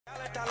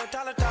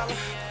Dollar.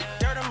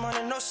 Dirt and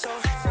money, no soul.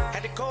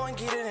 Had to go and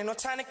get it, ain't no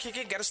time to kick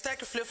it. Got a stack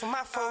and flip for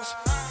my foes.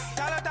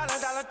 Dollar.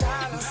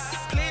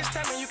 Please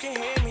tell me you can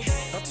hear me.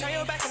 Don't turn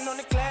your back and don't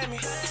neglect me.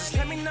 Just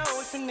let me know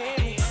if you need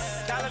me.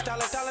 Dollar.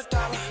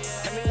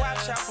 Let me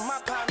watch out for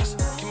my partners.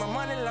 Keep my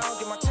money low,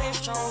 get my team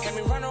strong. Let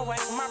me run away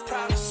from my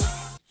problems.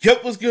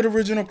 Yep, what's good,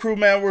 original crew,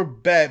 man? We're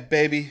back,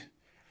 baby.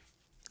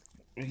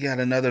 We got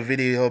another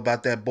video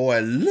about that boy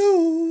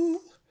Lou.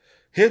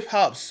 Hip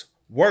hop's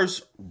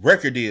worst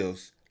record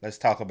deals. Let's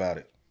talk about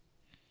it.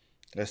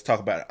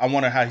 I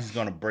wonder how he's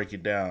gonna break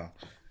it down.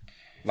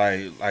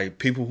 Like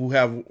people who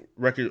have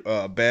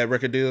bad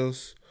record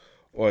deals,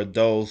 or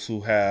those who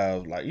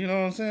have, like, you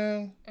know what I'm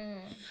saying?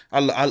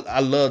 I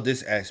love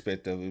this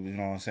aspect of it, you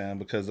know what I'm saying?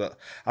 Because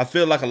I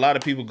feel like a lot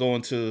of people go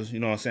into, you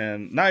know what I'm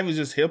saying, not even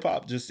just hip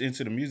hop, just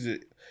into the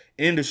music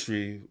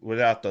industry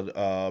without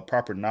the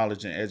proper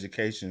knowledge and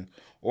education,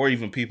 or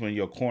even people in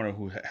your corner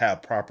who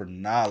have proper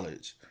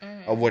knowledge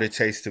of what it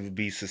takes to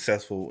be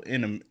successful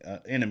in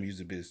the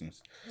music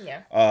business.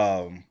 Yeah.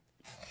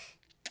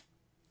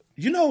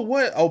 You know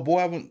what? Oh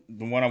boy,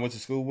 the one I went to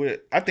school with,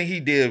 I think he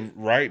did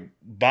right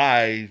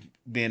by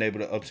being able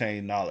to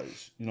obtain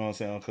knowledge. You know what I'm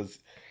saying? Because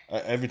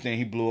everything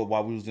he blew up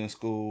while we was in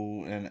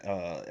school, and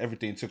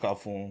everything took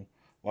off for him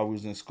while we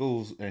was in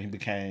schools, and he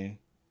became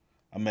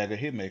a mega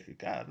hit maker.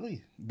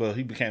 Godly. But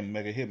he became a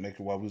mega hit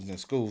maker while we was in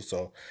school.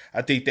 So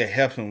I think that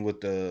helped him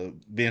with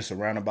being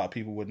surrounded by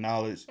people with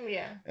knowledge.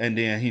 Yeah. And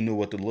then he knew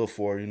what to look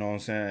for, you know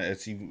what I'm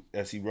saying,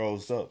 as he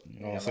rose up.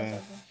 You know what I'm saying?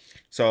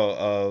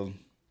 So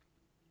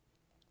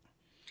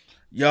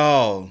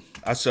y'all,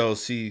 I showed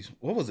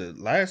what was it,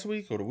 last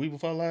week or the week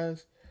before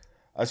last?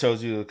 I showed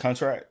you a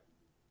contract.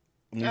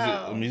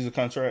 A music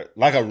contract,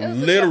 like it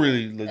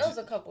was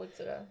a couple weeks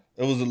ago.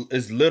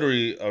 It's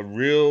literally a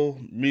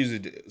real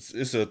music.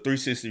 It's a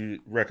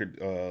 360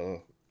 record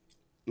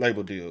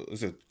label deal.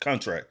 It's a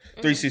contract,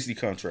 360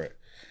 contract,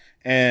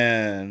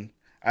 and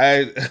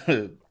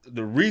the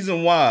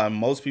reason why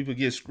most people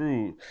get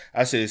screwed,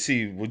 I said,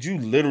 "See, would you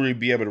literally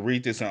be able to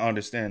read this and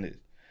understand it?"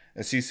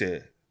 And she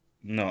said,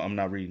 "No, I'm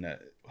not reading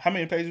that." How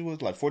many pages was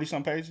it? Like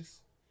 40-some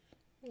pages?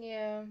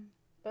 Yeah,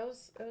 it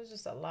was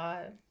just a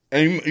lot.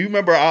 And you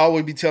remember I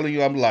always be telling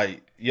you, I'm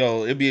like,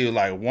 yo, it'd be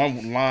like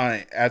one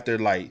line after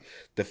like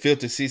the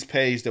 5th or 6th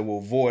page that will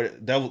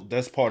void.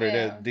 That's part of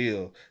that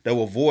deal. That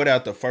will void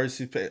out the first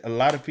 6 page. A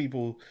lot of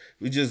people,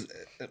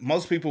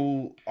 most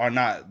people are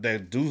not,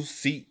 that do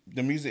seek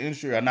the music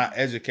industry, are not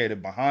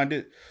educated behind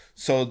it.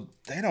 So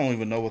they don't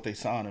even know what they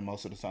signing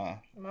most of the time.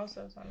 Most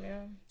of the time,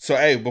 yeah. So,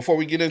 hey, before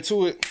we get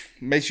into it,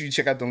 make sure you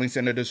check out the links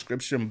in the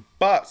description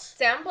box.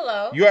 Down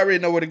below. You already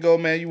know where to go,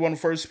 man. You want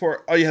to first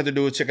support, all you have to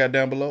do is check out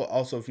down below.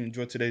 Also, if you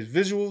enjoyed today's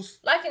visuals,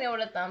 liking it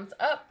with a thumbs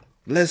up.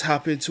 Let's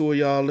hop into it,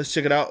 y'all. Let's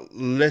check it out.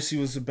 Let's see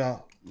what it's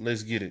about.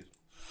 Let's get it.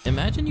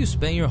 Imagine you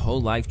spent your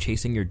whole life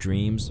chasing your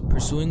dreams,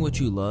 pursuing what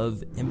you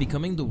love, and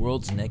becoming the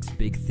world's next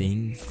big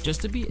thing,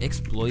 just to be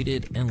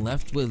exploited and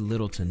left with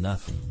little to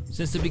nothing.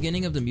 Since the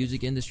beginning of the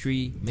music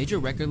industry, major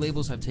record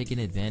labels have taken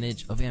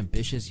advantage of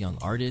ambitious young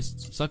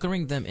artists,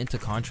 suckering them into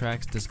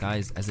contracts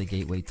disguised as a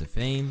gateway to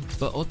fame,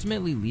 but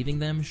ultimately leaving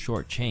them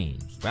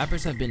short-changed.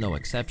 Rappers have been no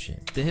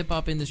exception. The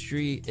hip-hop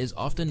industry is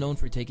often known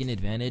for taking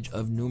advantage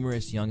of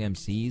numerous young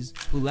MCs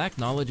who lack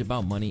knowledge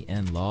about money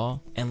and law,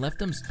 and left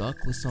them stuck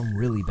with some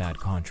really bad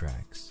contracts.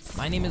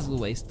 My name is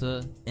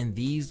Luesta, and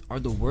these are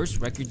the worst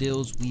record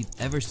deals we've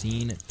ever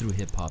seen through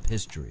hip-hop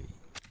history.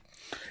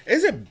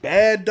 Is it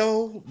bad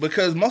though?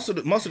 Because most of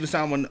the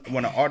time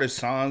when an artist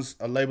signs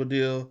a label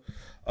deal,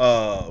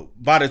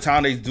 by the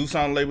time they do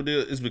sign a label deal,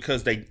 it's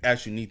because they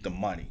actually need the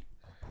money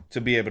to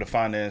be able to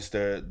finance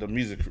their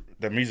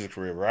music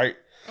career, right?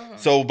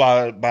 So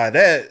by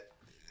that,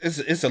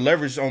 it's a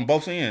leverage on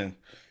both ends.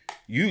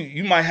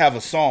 You might have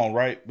a song,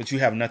 right, but you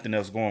have nothing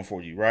else going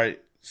for you, right?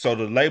 So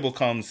the label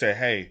comes and say,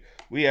 hey,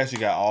 we actually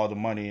got all the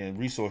money and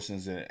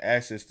resources and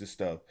access to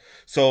stuff.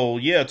 So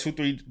yeah,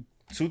 2-3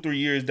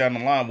 years down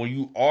the line, when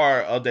you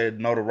are of that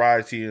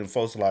notoriety and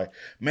folks are like,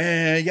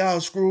 man, y'all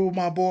screwed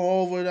my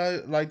boy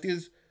over like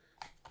this,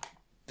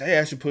 they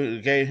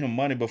actually gave him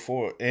money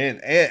before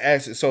and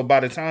access. So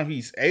by the time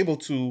he's able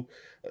to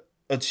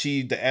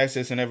achieve the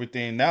access and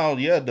everything, now,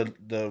 yeah,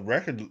 the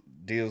record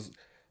deals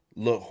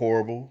look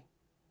horrible,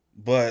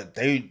 but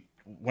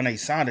when they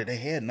signed it, they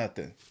had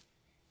nothing.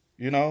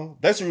 You know,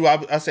 that's the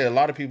reason I say a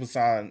lot of people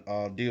sign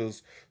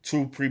deals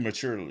too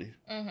prematurely.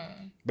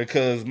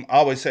 Because I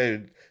always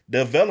say,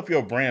 develop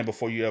your brand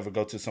before you ever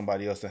go to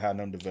somebody else and have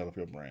them develop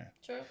your brand.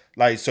 True.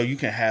 Like, so you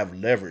can have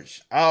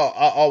leverage. I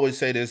always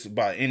say this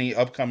about any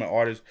upcoming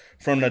artist,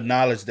 from the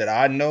knowledge that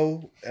I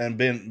know and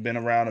been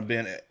around and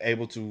been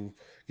able to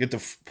get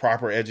the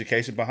proper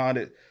education behind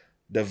it.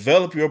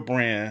 Develop your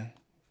brand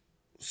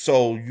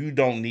so you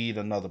don't need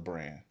another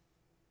brand.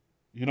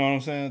 You know what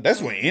I'm saying?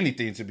 That's with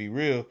anything, to be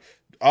real.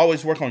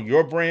 Always work on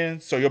your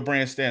brand so your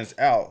brand stands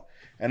out.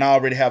 And I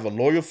already have a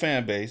loyal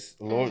fan base,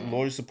 a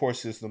loyal support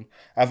system.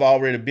 I've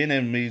already been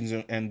in meetings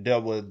and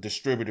dealt with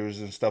distributors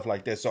and stuff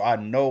like that. So I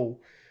know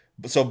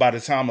So by the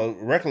time a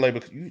record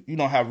label, you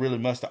don't have really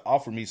much to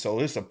offer me. So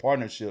it's a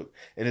partnership,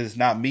 and it's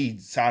not me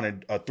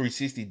signing a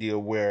 360 deal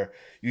where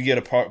you get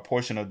a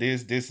portion of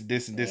this, and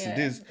this, and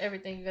this.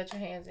 Everything you got your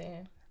hands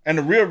in. And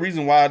the real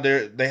reason why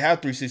they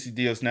have 360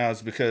 deals now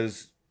is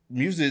because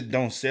music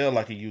don't sell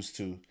like it used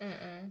to.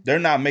 They're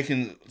not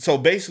making. So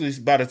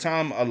basically, by the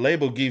time a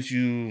label gives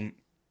you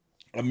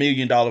 $1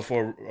 million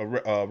for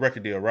a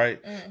record deal,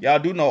 right? Y'all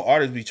do know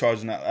artists be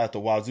charging out the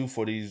wazoo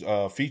for these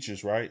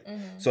features, right?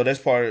 So that's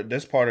part of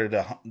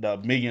the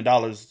 $1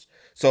 million.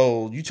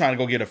 So you trying to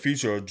go get a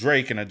feature of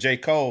Drake and a J.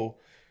 Cole,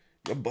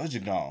 your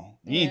budget gone.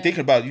 You ain't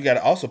thinking about you got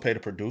to also pay the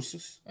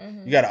producers.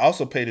 You got to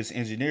also pay this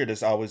engineer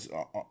that's always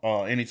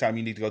anytime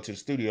you need to go to the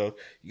studio,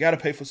 you got to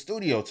pay for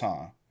studio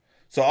time.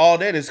 So all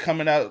that is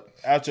coming out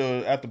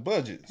the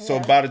budget. So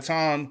by the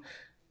time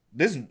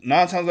this 9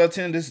 times out of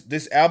 10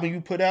 this album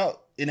you put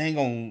out, it ain't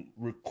gonna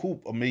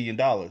recoup $1 million.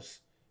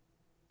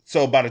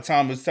 So by the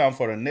time it's time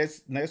for the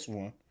next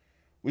one,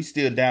 we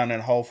still down in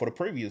the hole for the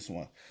previous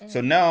one.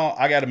 So now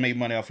I got to make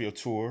money off your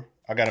tour.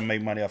 I got to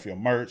make money off your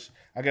merch.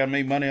 I got to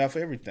make money off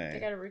everything. They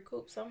got to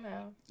recoup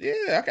somehow. Yeah,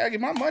 I gotta get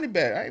my money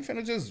back. I ain't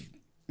finna just,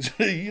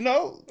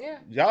 Yeah.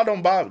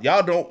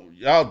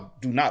 Y'all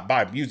do not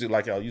buy music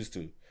like y'all used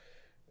to.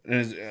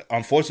 And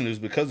unfortunately, it's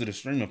because of the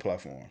streaming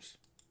platforms.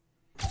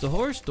 The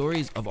horror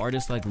stories of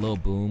artists like Lil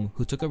Boom,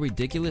 who took a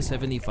ridiculous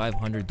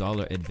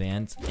 $7,500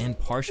 advance and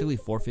partially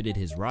forfeited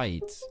his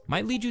rights,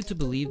 might lead you to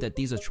believe that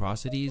these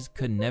atrocities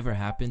could never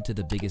happen to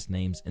the biggest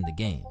names in the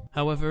game.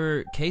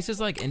 However, cases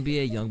like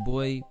NBA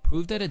YoungBoy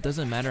prove that it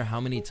doesn't matter how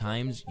many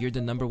times you're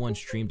the #1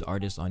 streamed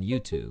artist on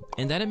YouTube,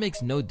 and that it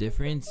makes no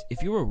difference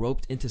if you were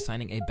roped into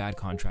signing a bad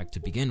contract to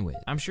begin with.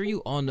 I'm sure you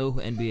all know who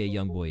NBA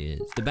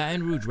YoungBoy is. The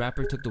Baton Rouge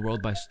rapper took the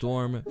world by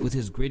storm with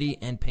his gritty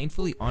and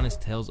painfully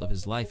honest tales of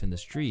his life in the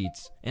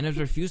streets, and has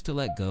refused to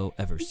let go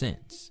ever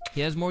since.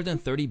 He has more than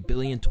 30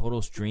 billion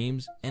total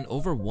streams and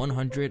over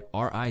 100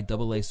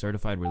 RIAA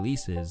certified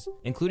releases,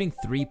 including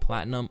 3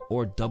 platinum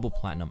or double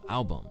platinum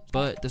albums.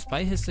 But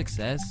despite his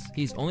success,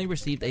 he's only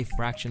received a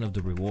fraction of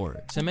the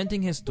reward,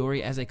 cementing his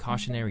story as a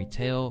cautionary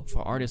tale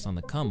for artists on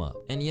the come up,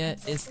 and yet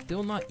it's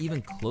still not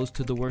even close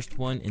to the worst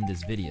one in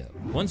this video.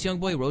 Once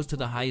YoungBoy rose to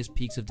the highest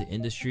peaks of the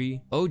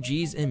industry,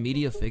 OGs and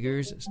media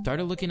figures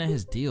started looking at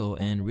his deal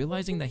and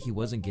realizing that he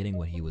wasn't getting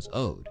what he was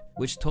owed,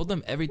 which told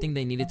them everything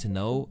they needed to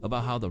know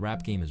about how the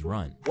rap game is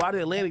run. Why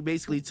did Atlantic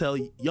basically tell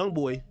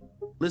YoungBoy,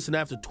 listen,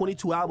 after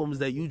 22 albums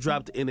that you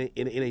dropped in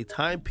a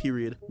time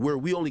period where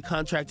we only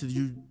contracted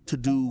you to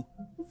do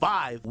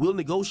 5, we'll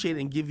negotiate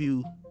and give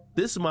you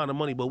this amount of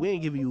money, but we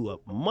ain't giving you a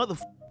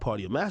part of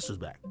your masters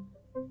back.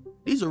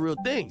 These are real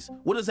things.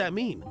 What does that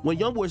mean? When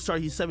YoungBoy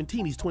started, he's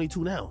 17, he's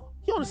 22 now.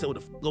 You don't understand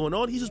what the going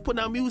on. He's just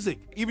putting out music.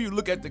 Even you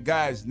look at the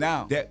guys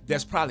now,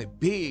 that's probably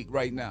big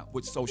right now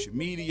with social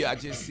media. I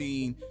just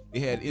seen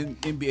they had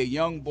NBA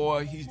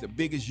YoungBoy. He's the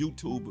biggest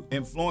YouTuber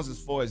influencer as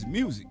far as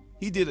music.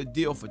 He did a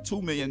deal for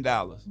 $2 million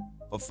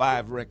for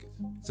 5 records.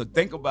 So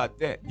think about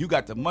that. You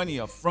got the money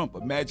up front,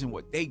 but imagine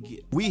what they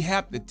get. We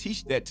have to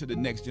teach that to the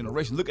next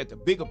generation. Look at the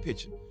bigger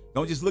picture.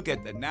 Don't just look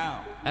at the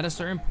now. At a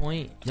certain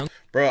point,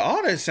 Bro,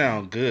 all that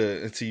sound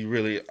good until you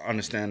really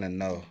understand and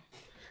know.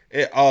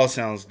 It all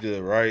sounds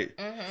good, right?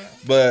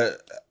 But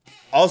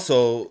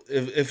also,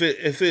 if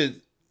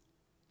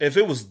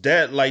it was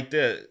that like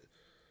that,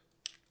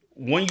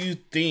 when you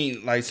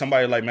think like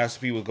somebody like Master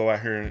P would go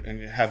out here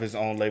and have his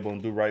own label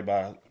and do right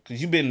by,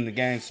 because you've been in the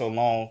game so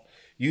long,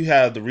 you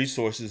have the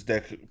resources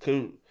that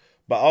could,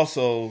 but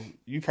also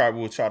you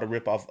probably would try to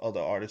rip off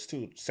other artists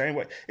too. Same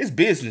way, it's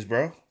business,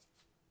 bro,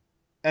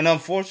 and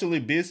unfortunately,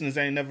 business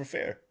ain't never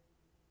fair.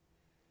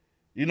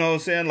 You know what I'm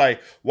saying?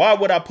 Like, why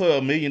would I put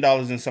 $1 million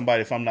in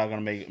somebody if I'm not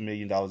gonna make $1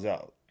 million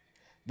out?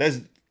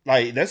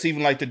 That's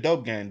even like the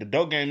dope game. The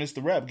dope game is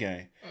the rap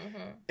game.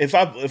 If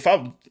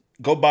I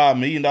go buy $1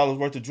 million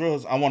worth of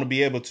drugs, I want to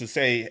be able to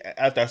say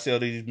after I sell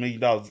these $1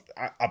 million,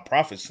 I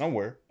profit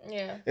somewhere.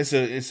 Yeah, it's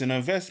an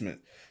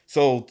investment.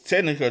 So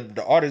technically,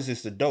 the artist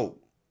is the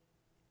dope.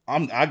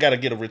 I got to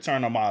get a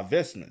return on my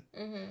investment.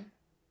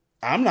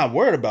 I'm not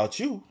worried about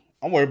you.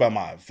 I'm worried about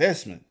my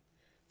investment.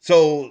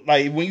 So,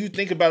 like, when you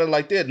think about it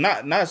like that,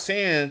 not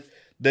saying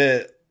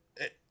that,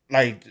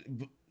 like,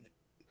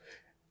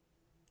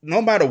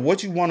 no matter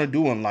what you want to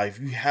do in life,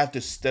 you have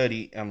to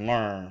study and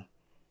learn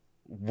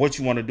what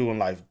you want to do in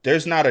life.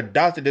 There's not a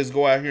doctor that's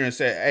go out here and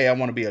say, hey, I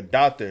want to be a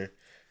doctor.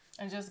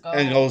 And just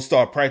go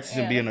start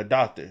practicing being a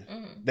doctor.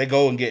 They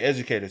go and get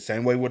educated.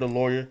 Same way with a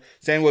lawyer.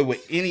 Same way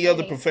with any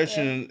other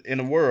profession in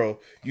the world.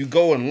 You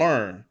go and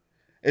learn.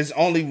 It's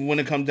only when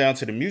it comes down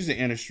to the music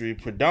industry,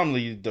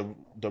 predominantly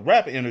the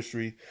rap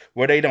industry,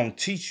 where they don't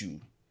teach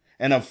you.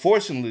 And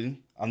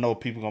unfortunately, I know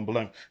people going to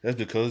blame. That's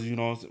because, you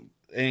know, it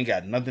ain't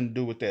got nothing to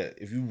do with that.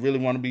 If you really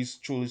want to be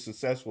truly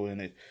successful in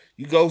it,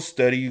 you go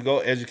study, you go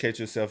educate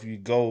yourself, you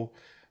go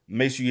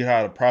make sure you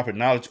have the proper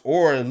knowledge,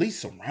 or at least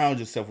surround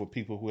yourself with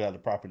people who have the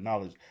proper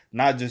knowledge.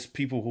 Not just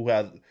people who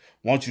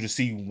want you to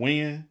see you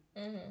win.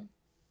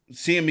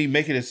 Seeing me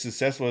make it as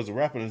successful as a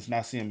rapper is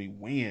not seeing me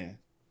win.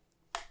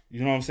 You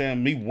know what I'm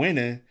saying? Me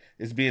winning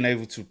is being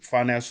able to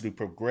financially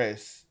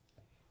progress.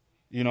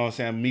 You know what I'm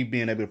saying? Me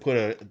being able to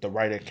put the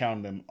right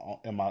accountant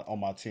on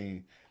my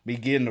team. Me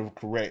getting the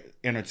correct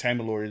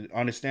entertainment lawyer.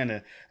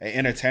 Understanding an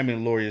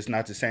entertainment lawyer is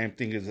not the same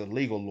thing as a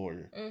legal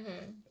lawyer.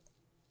 Mm-hmm.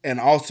 And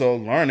also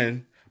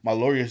learning my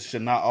lawyer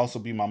should not also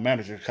be my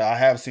manager. Because I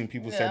have seen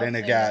people say then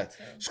they got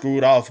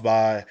screwed off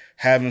by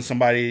having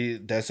somebody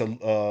that's a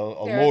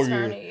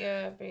lawyer.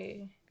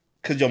 Attorney,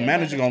 because your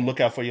manager going to look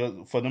out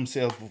for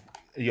themselves.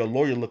 Your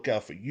lawyer look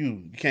out for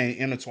you. You can't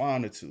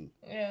intertwine the two.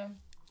 Yeah.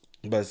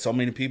 But so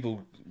many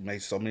people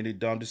make so many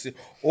dumb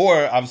decisions.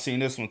 Or I've seen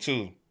this one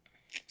too.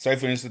 Say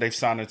for instance, they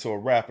signed into a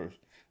rapper.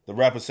 The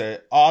rapper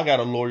said, "Oh, I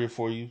got a lawyer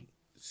for you."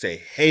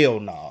 Say,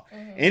 "Hell no." Nah.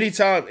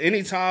 Mm-hmm.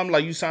 Anytime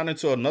like you sign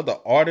into another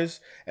artist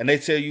and they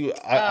tell you,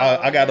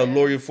 I got a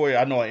lawyer for you.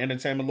 I know an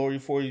entertainment lawyer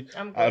for you.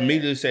 I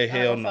immediately say,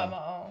 "Hell no."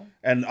 Nah.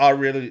 And I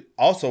really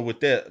also with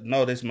that,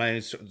 no, this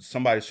man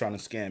somebody's trying to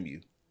scam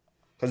you.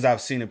 Because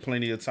I've seen it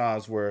plenty of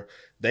times where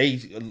they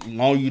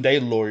loan you their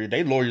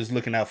lawyer's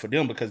looking out for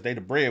them because they the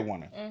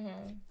breadwinner. Mm-hmm.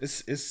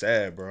 It's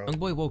sad, bro.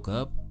 Youngboy woke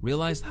up,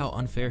 realized how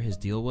unfair his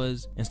deal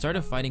was, and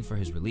started fighting for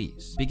his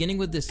release. Beginning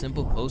with this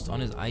simple post on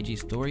his IG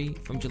story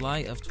from July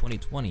of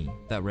 2020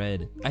 that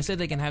read, "I said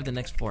they can have the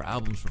next 4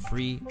 albums for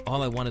free.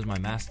 All I want is my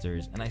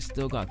masters, and I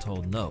still got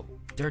told no.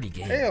 Dirty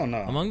game." Hell no.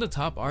 Among the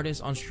top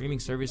artists on streaming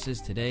services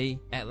today,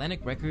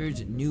 Atlantic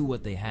Records knew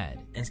what they had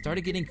and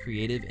started getting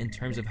creative in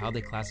terms of how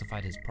they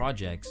classified his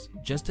projects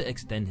just to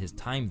extend his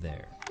time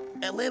there.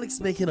 Atlantic's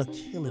making a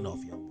killing off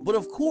Youngboy. But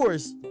of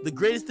course, the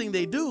greatest thing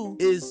they do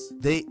is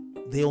they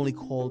only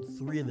called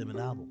 3 of them an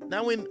album.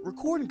 Now in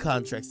recording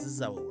contracts, this is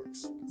how it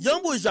works.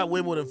 Youngboy's dropped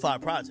way more than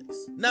 5 projects.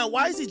 Now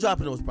why is he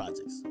dropping those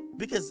projects?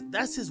 Because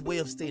that's his way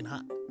of staying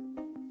hot.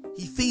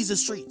 He feeds the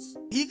streets.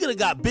 He could have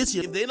got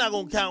bitchy. If they're not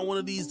going to count one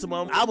of these to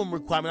my album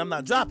requirement, I'm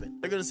not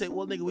dropping. They're going to say,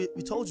 well, nigga,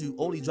 we told you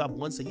only drop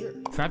once a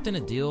year. Trapped in a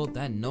deal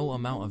that no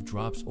amount of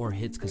drops or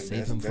hits could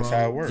save him from,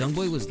 how it works.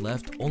 Youngboy was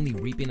left only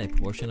reaping a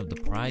portion of the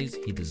prize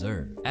he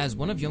deserved. As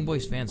one of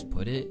Youngboy's fans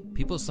put it,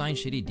 people sign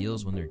shitty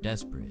deals when they're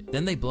desperate.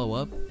 Then they blow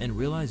up and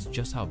realize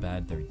just how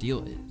bad their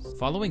deal is.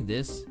 Following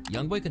this,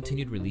 Youngboy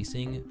continued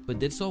releasing, but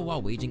did so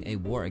while waging a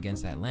war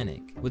against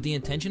Atlantic, with the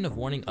intention of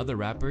warning other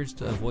rappers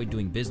to avoid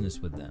doing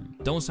business with them.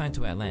 Don't sign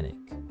to Atlantic.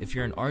 If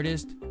you're an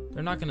artist,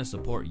 they're not going to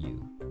support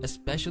you,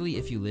 especially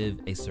if you live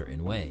a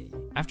certain way.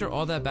 After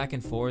all that back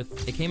and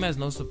forth, it came as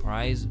no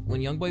surprise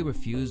when Youngboy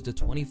refused the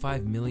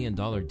 $25 million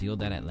deal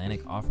that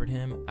Atlantic offered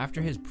him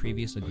after his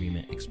previous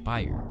agreement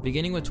expired.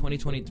 Beginning with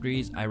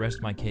 2023's I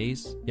Rest My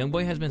Case,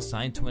 Youngboy has been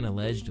signed to an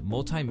alleged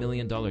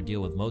multi-million-dollar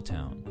deal with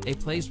Motown, a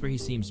place where he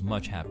seems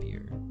much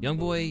happier.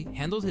 Youngboy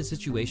handled his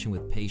situation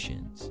with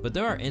patience, but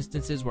there are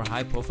instances where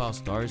high-profile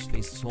stars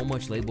face so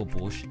much label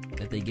bullshit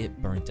that they get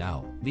burnt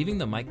out, leaving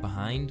the mic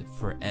behind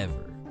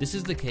forever. This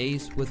is the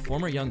case with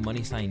former Young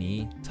Money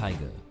signee,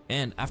 Tyga.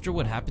 And after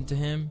what happened to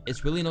him,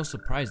 it's really no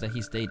surprise that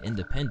he stayed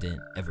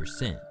independent ever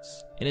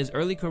since. In his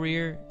early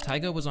career,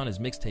 Tyga was on his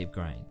mixtape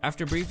grind.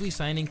 After briefly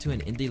signing to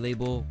an indie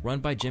label run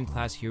by Gym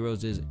Class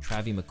Heroes'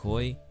 Travis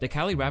McCoy, the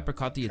Cali rapper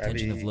caught the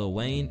attention of Lil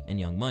Wayne and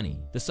Young Money,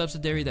 the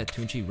subsidiary that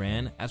Tunechi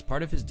ran as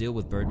part of his deal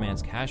with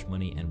Birdman's Cash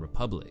Money and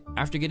Republic.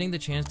 After getting the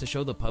chance to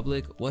show the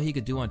public what he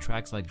could do on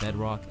tracks like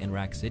Bedrock and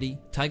Rack City,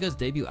 Tyga's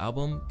debut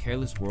album,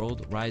 Careless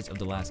World: Rise of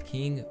the Last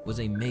King, was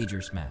a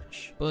major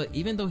smash. But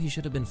even though he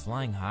should have been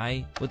flying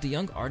high, what the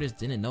young artist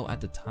didn't know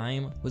at the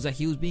time was that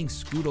he was being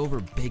screwed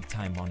over big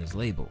time on his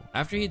label.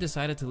 After he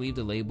decided to leave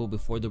the label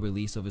before the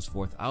release of his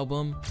 4th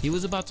album, he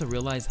was about to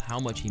realize how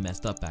much he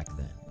messed up back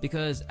then.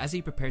 Because as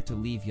he prepared to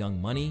leave Young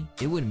Money,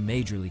 it would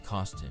majorly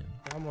cost him.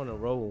 I'm on the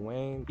road with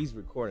Wayne. He's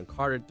recording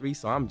Carter 3,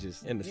 so I'm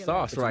just in the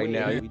sauce right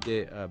now. We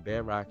did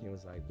Bedrock and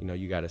was like,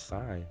 you gotta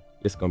sign.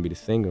 It's gonna be the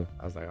single.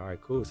 I was like, all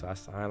right, cool. So I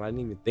signed. I didn't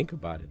even think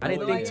about it. I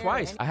didn't think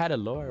twice. I had a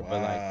lawyer, but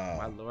like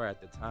my lawyer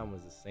at the time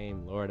was the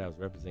same lawyer that was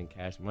representing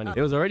Cash Money.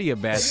 It was already a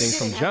bad thing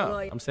from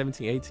jump. I'm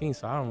 17, 18,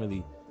 so I don't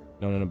really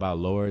know nothing about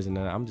lawyers. And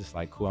then I'm just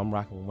like, cool. I'm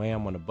rocking with Wayne.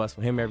 I'm on the bus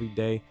with him every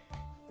day.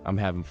 I'm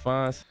having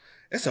fun.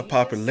 It's a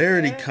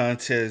popularity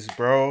contest,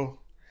 bro.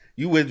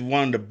 You with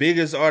one of the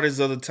biggest artists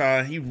of the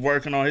time. He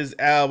working on his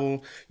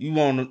album. You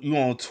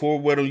on tour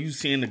with him. You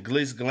seeing the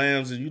glitz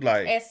glams, and you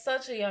like at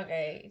such a young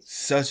age.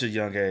 Such a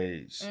young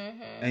age,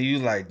 and you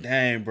like,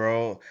 dang,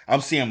 bro. I'm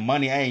seeing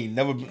money I ain't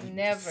never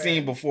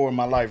seen before in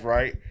my life,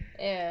 right?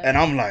 Yeah. And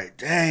I'm like,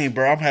 dang,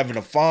 bro. I'm having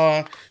a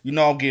fun.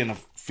 I'm getting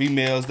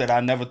females that I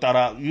never thought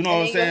I. You know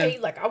what I'm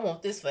saying? Like, I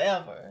want this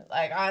forever.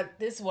 Like,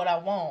 this is what I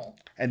want.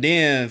 And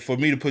then for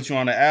me to put you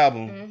on the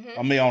album,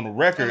 I mean on the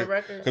record,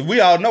 because we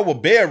all know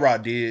what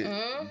Bedrock did.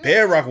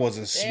 Bedrock was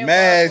a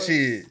smash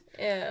hit.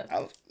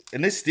 Yeah.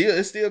 And it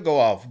still go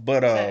off.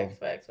 But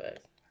facts.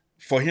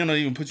 for him to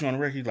even put you on the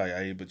record, he's like,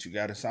 hey, but you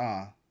gotta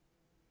sign.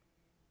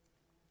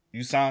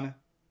 You signing?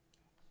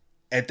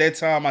 At that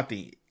time, I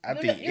think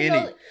at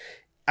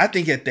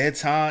that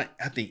time,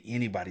 I think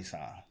anybody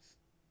signs.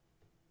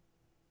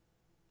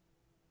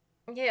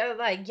 Yeah,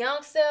 like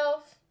Young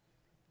Self.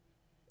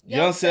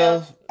 Young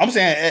Self. I'm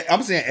saying.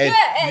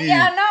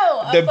 Yeah, I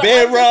know. The but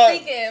bedrock. I'm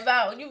just thinking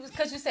about you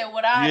because you said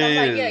what I. Yeah.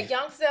 I'm like, yeah,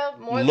 Young Self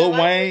more Lil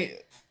than Wayne, likely.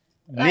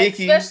 Like,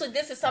 Nicki, especially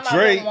this is something I've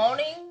Drake. been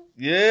wanting.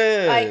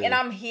 Yeah. Like, and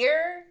I'm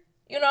here.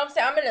 You know what I'm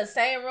saying? I'm in the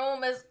same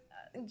room as.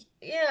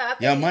 Yeah, I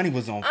think, Young Money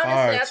was on honestly,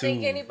 fire I too.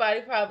 think anybody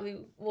probably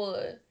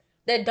would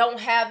that don't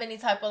have any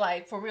type of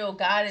like for real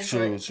guidance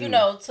True, or true. you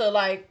know to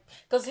like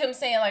because him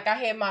saying like I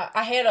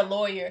had a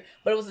lawyer,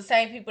 but it was the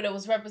same people that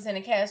was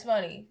representing Cash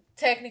Money.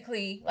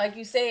 Technically, like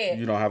you said,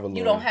 You don't have a lawyer.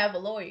 You don't have a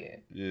lawyer.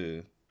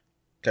 Yeah.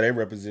 Cause they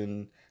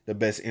represent the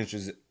best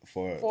interest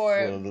for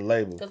the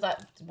label. Because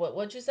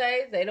what you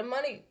say? They the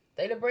money.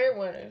 They the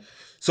breadwinners.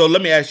 So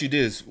let me ask you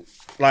this: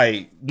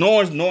 like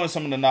knowing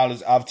some of the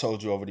knowledge I've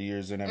told you over the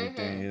years and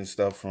everything and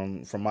stuff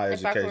from my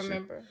If education. I can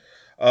remember.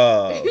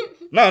 No.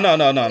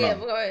 Yeah,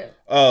 but go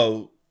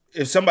ahead.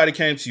 If somebody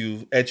came to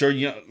you at your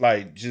young,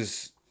 like,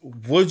 just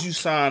would you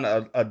sign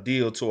a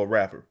deal to a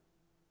rapper?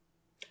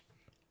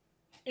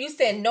 You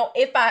said no.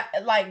 If I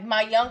like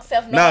my young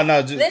self. No.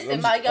 Just listen.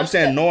 My young I'm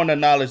saying self, knowing the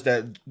knowledge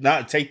that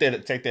not take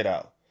that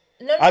out.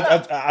 No.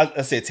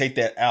 I said take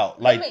that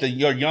out. Like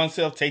your young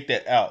self, take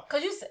that out.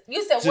 Cause you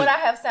said what I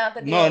have sound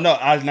the deal. No.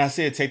 I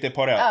said take that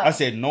part out. Oh. I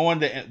said knowing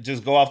that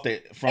just go off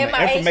from And the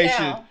my age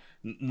information. now.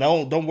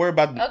 No, don't worry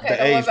about Okay,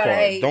 the age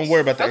part. Don't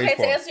worry about the age Okay,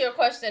 part. to answer your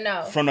question,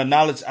 no. From the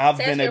knowledge I've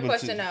To been answer your able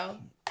question, to. no.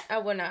 I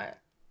would not.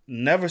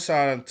 Never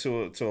sign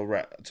to an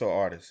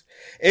artist.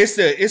 It's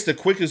the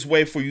quickest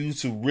way for you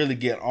to really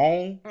get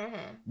on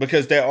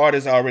because that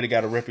artist already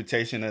got a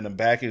reputation in the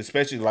back, and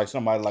especially like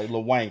somebody like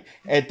Lil Wayne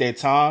at that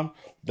time,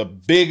 the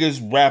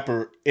biggest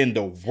rapper in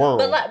the world.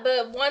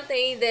 But one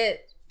thing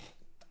that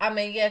I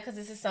mean, yeah, because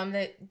this is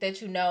something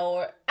that you know,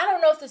 or I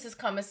don't know if this is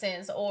common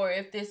sense or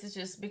if this is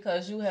just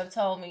because you have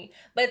told me.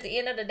 But at the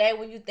end of the day,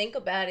 when you think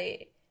about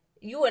it,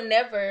 you will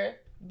never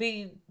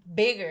be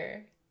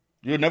bigger.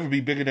 You'll never be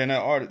bigger than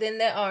that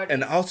artist.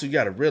 And also, you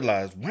got to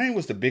realize, Wayne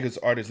was the biggest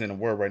artist in the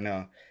world right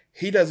now.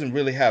 He doesn't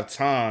really have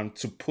time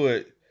to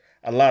put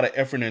a lot of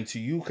effort into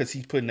you because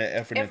he's putting that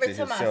effort into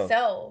himself.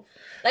 Myself.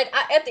 Like,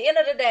 at the end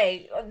of the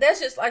day, that's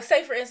just like,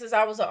 say, for instance,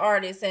 I was an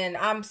artist and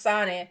I'm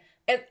signing,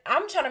 and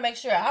I'm trying to make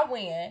sure I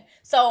win.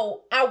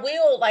 So I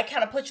will, like,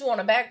 kind of put you on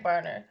a back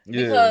burner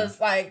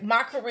because, like,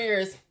 my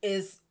career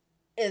is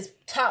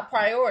top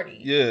priority.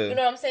 Yeah. You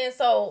know what I'm saying?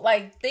 So,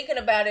 like, thinking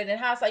about it in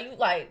hindsight,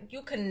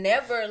 you can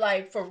never,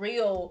 like, for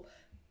real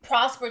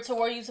prosper to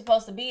where you're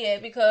supposed to be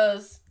at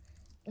because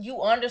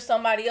you under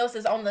somebody else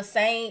is on the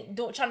same,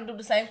 trying to do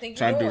the same thing you're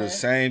doing. Trying to do the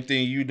same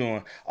thing you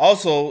doing.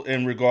 Also,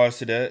 in regards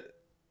to that,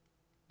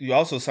 you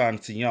also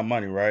signed to Young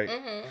Money, right?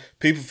 Mm-hmm.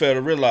 People fail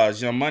to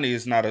realize Young Money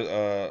is not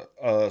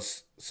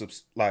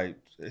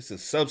it's a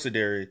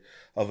subsidiary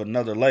of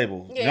another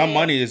label. Yeah, Young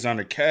Money is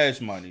under Cash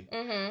Money.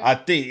 Mm-hmm. I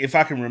think, if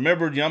I can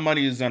remember, Young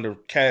Money is under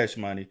Cash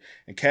Money,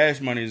 and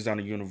Cash Money is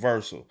under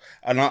Universal.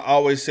 And I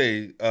always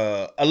say,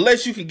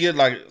 unless you can get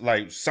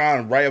like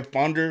signed right up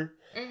under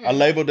a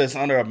label that's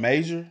under a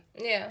major,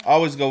 I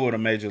always go with a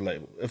major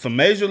label. If a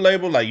major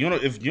label, like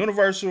if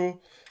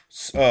Universal,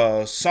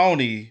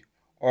 Sony,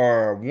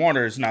 or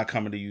Warner is not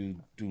coming to you,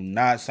 do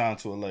not sign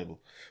to a label.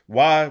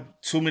 Why?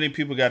 Too many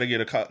people got to get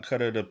a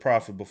cut of the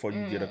profit before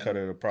you get a cut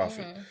of the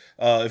profit.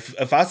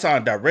 If I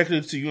sign directly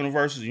to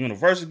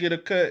Universal get a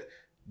cut,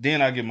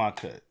 then I get my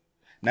cut.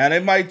 Now they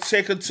might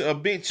take a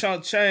big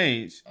chunk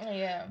change,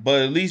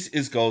 but at least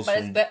it goes. But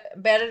it's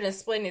better than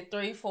splitting it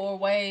 3-4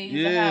 ways.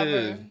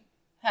 Yeah.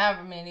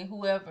 However many,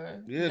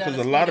 whoever. Yeah, because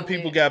a lot of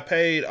people got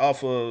paid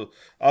off of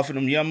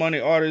them Young Money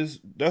artists.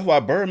 That's why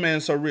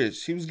Birdman's so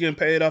rich. He was getting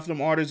paid off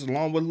them artists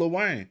along with Lil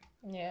Wayne.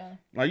 Yeah.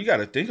 Like, you got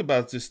to think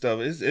about this stuff.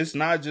 It's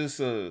not just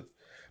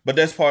but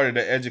that's part of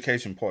the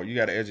education part. You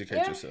got to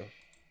educate yourself.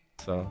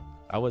 So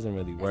I wasn't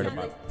really worried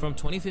about it. From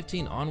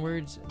 2015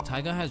 onwards,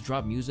 Tyga has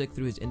dropped music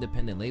through his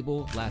independent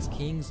label, Last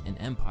Kings and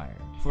Empire.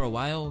 For a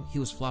while, he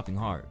was flopping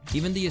hard.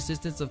 Even the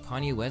assistance of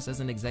Kanye West as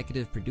an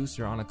executive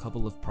producer on a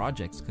couple of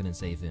projects couldn't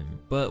save him.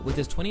 But with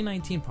his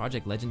 2019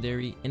 project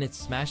Legendary and its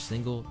smash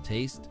single,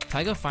 Taste,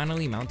 Tyga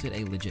finally mounted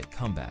a legit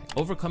comeback,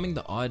 overcoming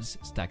the odds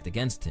stacked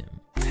against him.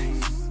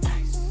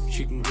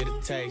 She can get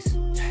a taste.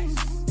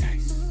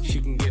 She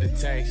can get a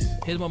taste.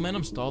 His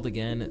momentum stalled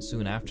again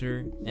soon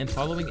after, and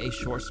following a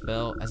short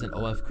spell as an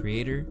OF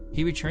creator,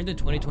 he returned in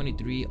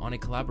 2023 on a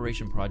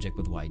collaboration project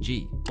with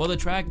YG. While the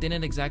track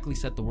didn't exactly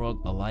set the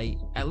world alight,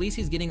 at least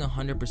he's getting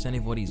 100%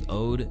 of what he's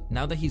owed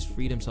now that he's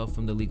freed himself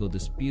from the legal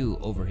dispute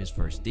over his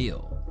first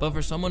deal. But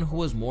for someone who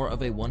was more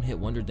of a one-hit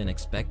wonder than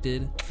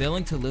expected,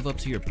 failing to live up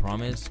to your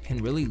promise can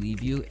really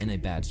leave you in a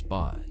bad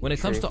spot. When it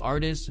comes to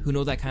artists who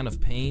know that kind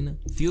of pain,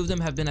 few of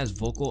them have been as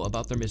vocal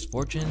about their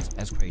misfortunes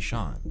as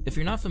Kreayshawn. If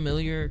you're not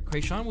familiar,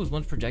 Kreayshawn was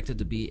once projected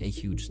to be a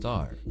huge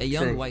star. A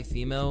young white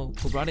female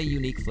who brought a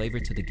unique flavor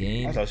to the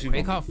game.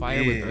 Kray caught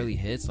fire with early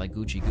hits like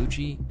Gucci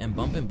Gucci and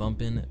Bumpin'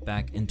 Bumpin'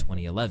 back in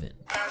 2011.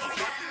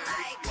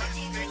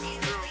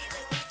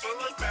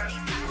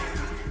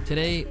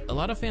 Today, a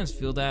lot of fans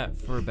feel that,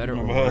 for better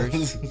or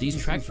worse,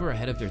 these tracks were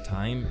ahead of their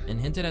time and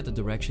hinted at the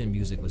direction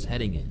music was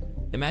heading in.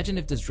 Imagine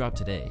if this dropped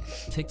today.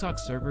 TikTok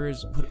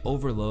servers would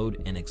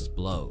overload and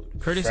explode.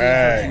 Courtesy of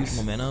Facts. her huge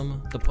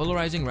momentum, the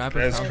polarizing rapper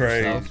That's found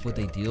crazy. herself with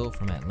a deal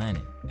from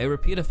Atlantic, a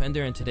repeat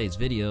offender in today's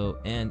video,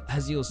 and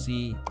as you'll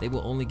see, they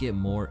will only get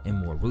more and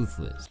more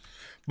ruthless.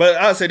 But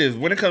I'll say this: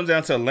 when it comes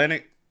down to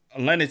Atlantic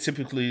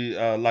typically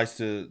likes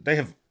to. They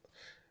have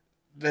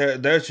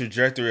their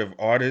trajectory of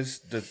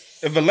artists.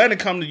 If Atlantic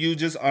come to you,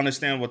 just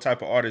understand what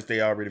type of artists they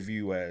already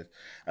view you as.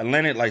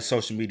 Atlantic like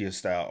social media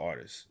style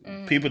artists,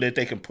 people that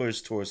they can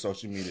push towards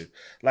social media,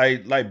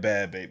 like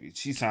Bad Baby.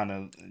 She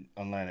signed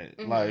to Atlantic.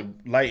 Like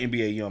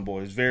NBA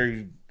YoungBoy is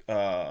very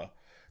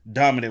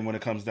dominant when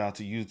it comes down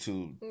to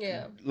YouTube.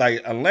 Yeah.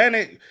 Like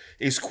Atlantic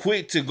is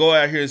quick to go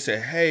out here and say,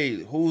 hey,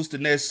 who's the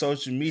next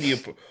social media,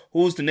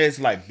 who's the next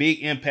like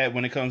big impact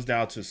when it comes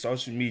down to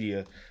social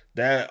media?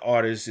 That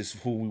artist is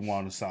who we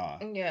want to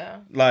sign.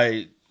 Yeah.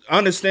 Like,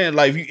 understand,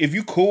 like if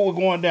you cool with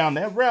going down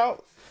that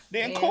route,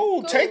 then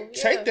cool. Take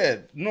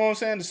that. You know what I'm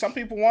saying? Some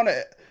people want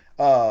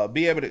to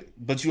be able to,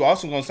 but you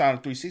also gonna sign a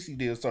 360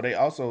 deal, so they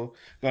also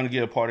gonna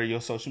get a part of your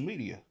social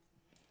media.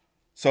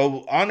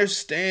 So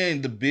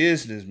understand the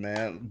business,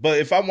 man. But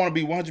if I want to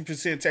be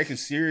 100% taken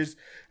serious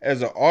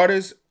as an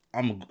artist,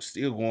 I'm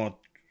still going.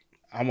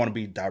 I want to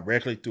be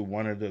directly through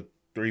one of the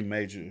three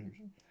major,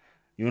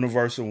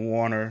 Universal,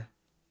 Warner.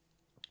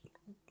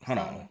 Hold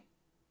on,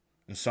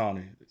 and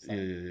Sony.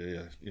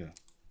 Yeah.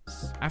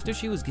 After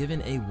she was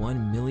given a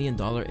 $1 million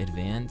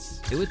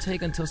advance, it would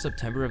take until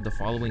September of the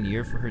following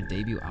year for her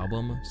debut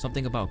album,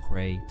 Something About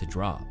Cray, to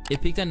drop. It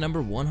peaked at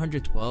number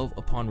 112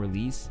 upon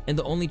release, and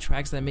the only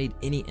tracks that made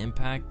any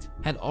impact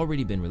had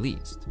already been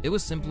released. It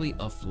was simply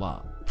a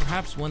flop,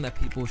 perhaps one that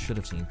people should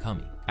have seen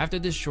coming. After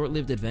this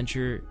short-lived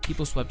adventure,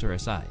 people swept her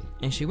aside,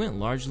 and she went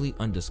largely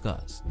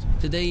undiscussed.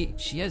 Today,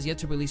 she has yet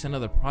to release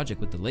another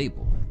project with the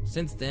label.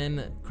 Since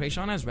then,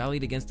 Krayshawn has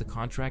rallied against the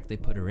contract they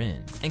put her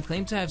in, and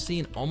claimed to have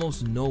seen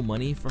almost no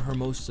money for her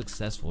most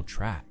successful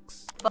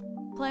tracks.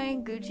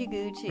 Playing Gucci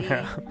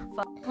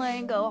Gucci,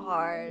 playing Go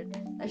Hard.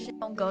 That shit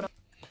don't go to.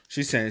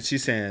 She's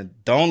saying,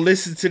 don't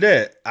listen to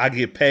that. I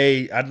get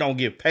paid. I don't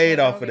get paid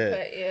off of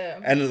that. Yeah.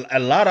 And a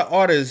lot of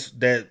artists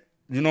that,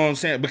 you know what I'm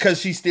saying, because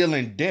she's still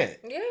in debt.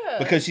 Yeah.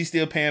 Because she's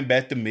still paying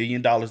back the $1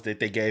 million that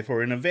they gave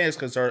her in advance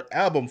because her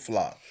album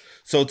flopped.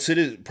 So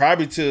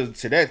probably to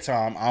that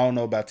time, I don't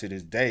know about to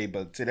this day,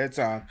 but to that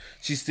time,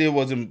 she still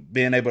wasn't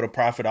being able to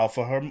profit off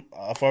of her music.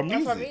 Off her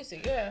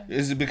music, yeah.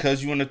 Is it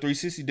because you in a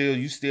 360 deal,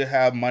 you still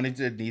have money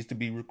that needs to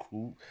be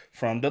recouped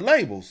from the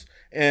labels?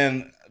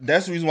 And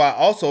that's the reason why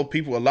also a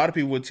lot of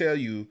people would tell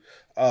you,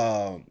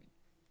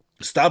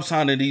 stop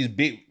signing these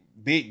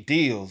big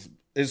deals.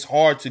 It's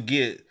hard to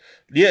get.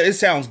 Yeah, it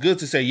sounds good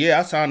to say, yeah,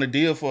 I signed a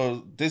deal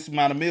for this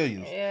amount of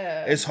millions.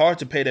 Yeah. It's hard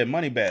to pay that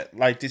money back.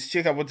 Like this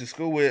chick I went to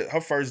school with, her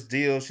first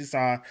deal she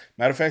signed,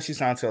 matter of fact, she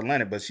signed to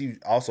Atlantic, but she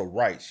also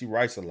writes. She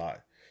writes a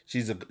lot.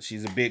 She's a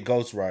big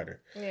ghostwriter.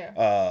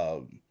 Yeah.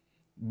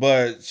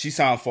 But she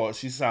signed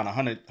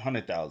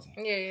 100,000.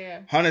 Yeah.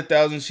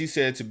 100,000, she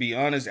said, to be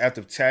honest,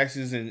 after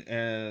taxes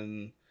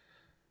and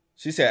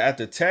she said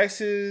after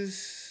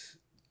taxes,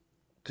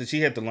 because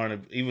she had to learn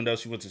it, even though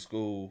she went to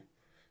school.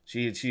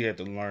 She had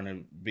to learn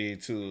to be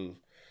too.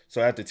 So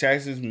after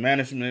taxes,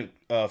 management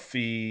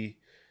fee,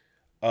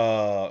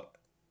 and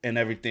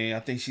everything, I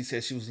think she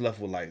said she was left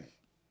with like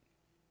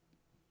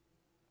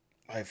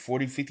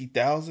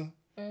 40,000-50,000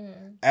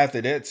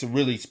 after that to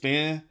really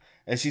spend.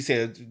 And she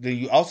said, then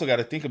you also got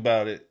to think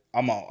about it.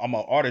 I'm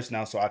an artist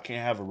now, so I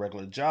can't have a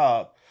regular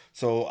job.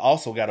 So I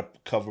also got to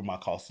cover my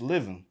cost of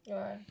living.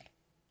 Right.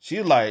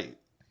 She like,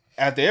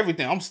 after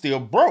everything, I'm still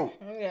broke.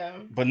 Yeah.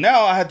 But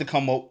now I had to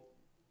come up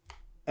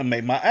and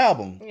make my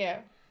album. Yeah.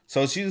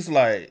 So she was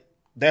like,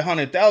 that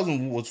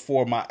 100,000 was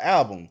for my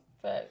album.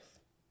 Facts.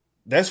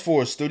 That's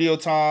for studio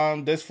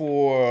time. That's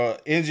for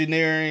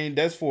engineering.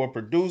 That's for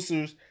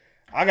producers.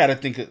 I got to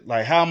think of,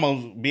 like, how I'm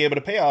going to be able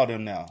to pay all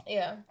them now.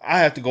 Yeah. I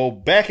have to go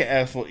back and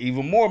ask for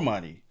even more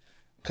money.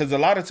 Because a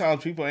lot of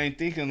times people ain't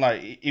thinking,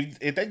 like,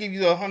 if they give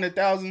you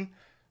 100,000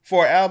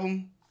 for an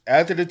album,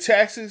 after the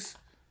taxes,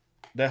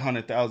 that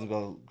 100,000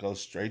 goes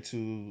straight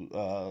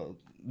to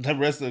the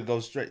rest of it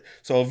goes straight.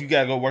 So if you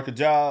gotta go work a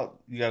job,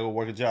 you gotta go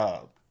work a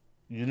job.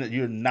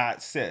 You're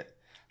not set.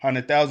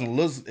 100,000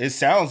 looks, it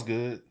sounds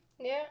good.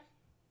 Yeah.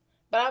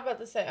 But I'm about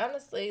to say,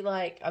 honestly,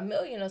 like, $1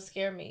 million will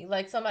scare me.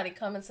 Like, somebody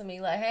coming to me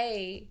like,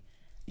 hey,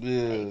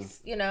 like,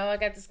 you know, I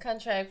got this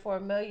contract for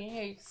 $1 million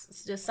here.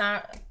 Just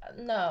sign.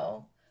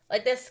 No.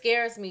 Like, that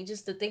scares me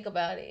just to think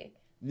about it.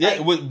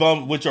 Yeah,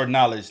 like, with your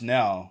knowledge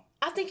now.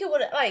 I think it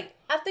would, like,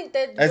 I think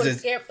that would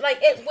scare, like,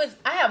 it was,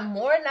 I have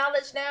more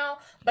knowledge now,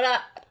 but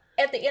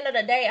at the end of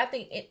the day, I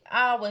think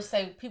I always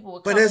say people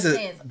with common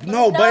sense.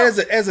 But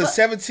as a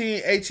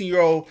 17,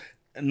 18-year-old,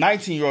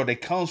 19-year-old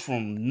that comes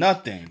from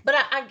nothing. But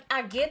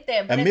I get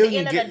that. But at the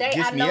end of the day,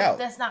 I know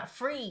that's not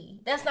free.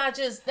 That's not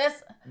just,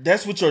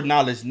 that's with your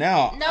knowledge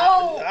now.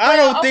 No. I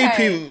don't think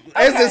people,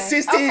 as a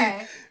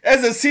 16,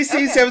 As a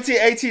 16, 17,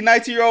 18,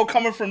 19-year-old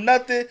coming from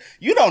nothing,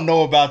 you don't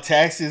know about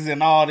taxes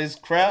and all this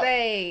crap.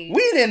 Babe.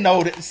 We didn't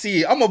know that.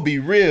 See, I'm gonna be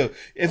real.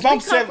 If We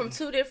come from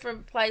two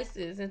different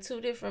places and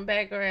two different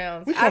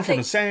backgrounds. We come from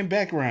the same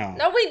background.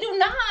 No, we do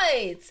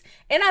not.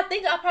 And I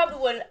think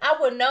I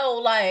would know,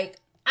 like,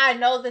 I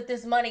know that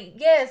this money,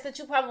 yes, that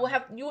you probably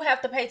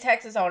have to pay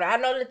taxes on it. I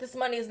know that this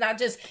money is not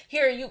just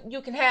here,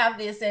 you can have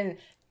this, and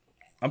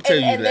I'm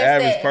telling you, the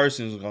average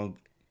person is gonna.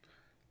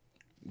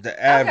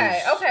 The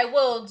average. Okay.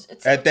 Well,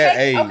 at that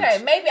age.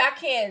 Okay, maybe I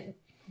can't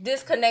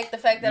disconnect the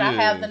fact that I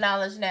have the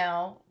knowledge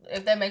now,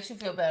 if that makes you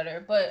feel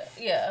better. But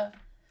yeah.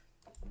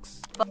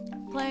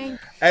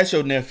 Ask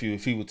your nephew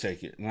if he would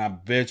take it, and I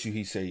bet you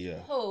he say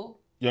yeah. Who?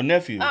 Your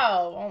nephew.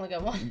 Oh, I only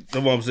got one.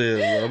 That's what I'm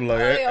saying. I'm like,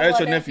 ask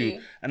your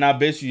nephew, and I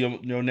bet you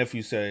your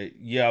nephew say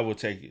yeah, I would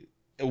take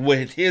it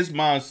with his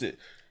mindset.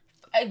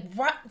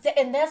 Right,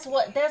 and that's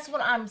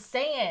what I'm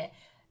saying.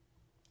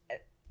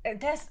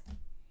 That's.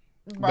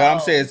 Bro, but I'm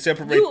saying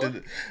separate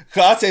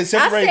I said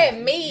separate. I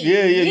said me.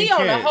 Yeah. He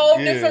on a whole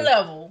different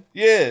level.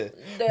 Yeah.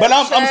 But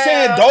I'm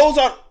saying those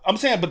are. I'm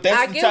saying, but that's.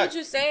 I get what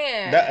you're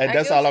saying.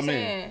 That's all I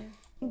mean.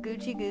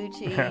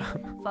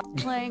 Gucci. Fuck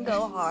plane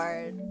go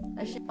hard.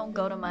 That shit don't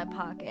go to my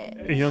pocket.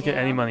 You don't get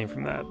any money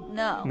from that.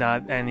 No.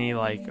 Not any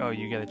like, oh,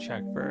 you get a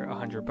check for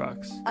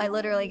 $100. I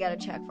literally got a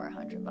check for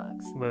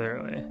 $100.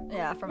 Literally.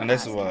 Yeah, from. And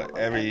that's what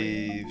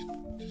every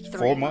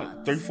 4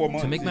 months, 3-4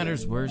 months. To make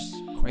matters worse,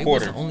 Cray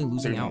wasn't only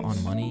losing out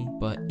on money,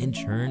 but in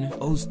turn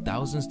owes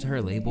thousands to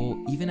her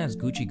label, even as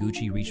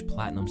Gucci reached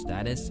platinum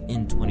status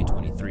in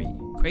 2023.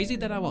 Crazy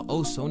that I will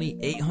owe Sony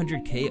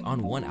 $800K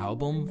on one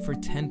album for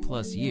 10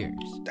 plus years.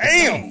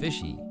 Damn!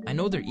 Fishy. I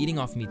know they're eating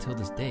off me till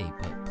this day,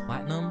 but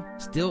platinum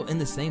still in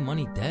the same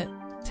money debt?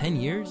 10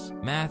 years?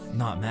 Math,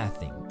 not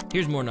mathing.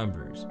 Here's more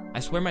numbers. I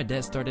swear my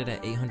debt started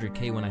at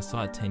 $800K when I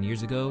saw it 10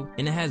 years ago,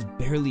 and it has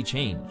barely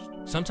changed.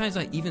 Sometimes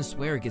I even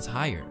swear it gets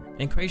higher.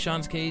 In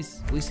Krayshawn's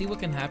case, we see what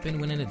can happen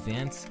when an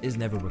advance is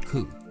never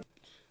recouped.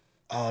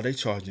 Oh, they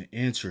charging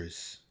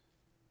interest.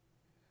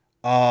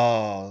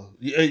 Oh,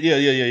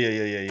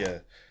 yeah.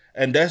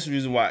 And that's the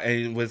reason why,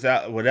 and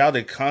without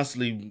it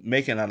constantly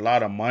making a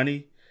lot of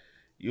money,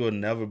 you will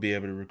never be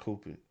able to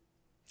recoup it.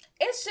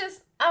 It's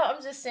just,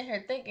 I'm just sitting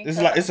here thinking.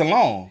 It's a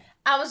loan.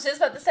 I was just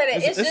about to say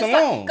that. It's just a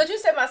loan. Because you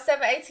said my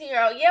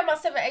 18-year-old. Yeah, my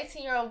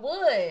 18-year-old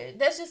would.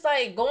 That's just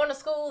like going to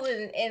school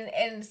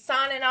and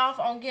signing off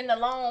on getting a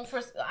loan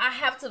for.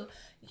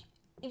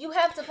 You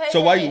have to pay.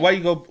 So why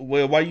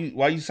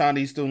you sign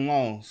these student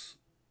loans?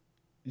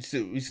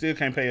 You still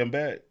can't pay them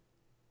back.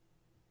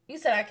 You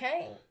said I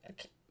can't.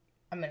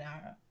 I mean,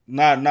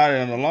 not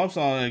in a lump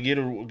sum and get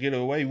it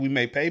away. We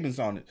make payments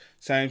on it.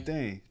 Same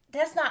thing.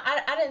 That's not.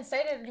 I didn't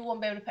say that you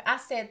won't be able to pay. I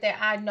said that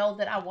I know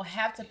that I will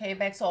have to pay it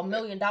back. So $1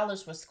 million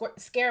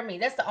would scare me.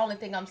 That's the only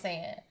thing I'm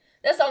saying.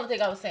 That's the only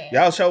thing I was saying.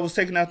 Y'all show was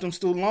taking out them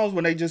student loans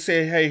when they just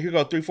said, "Hey, here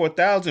go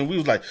 3,000-4,000." We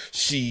was like,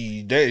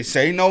 "She, they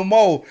say no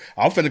more.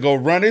 I'm finna go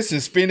run this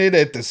and spend it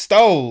at the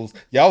stores."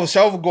 Y'all was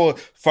show going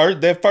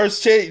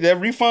first check, that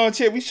refund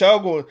check. We show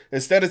going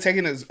instead of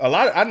taking it.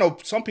 I know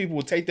some people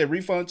would take their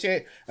refund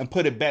check and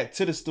put it back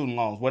to the student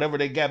loans. Whatever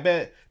they got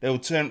back, they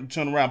would turn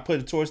around and put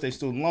it towards their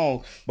student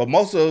loans. But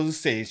most of us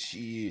say,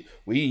 "Shit,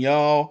 we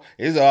young.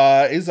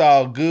 It's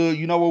all good."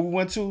 You know where we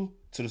went to?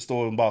 To the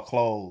store and bought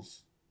clothes.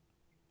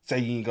 Say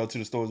you ain't go to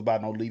the stores to buy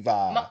no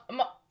Levi.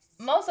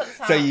 Most of the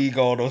time. Say you ain't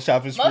go on no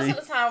shopping spree. Most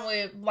of the time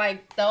with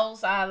like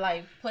those, I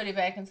like put it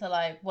back into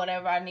like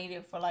whatever I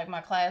needed for like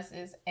my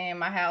classes and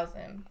my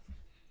housing.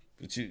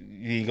 But you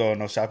ain't go on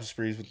no shopping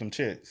sprees with them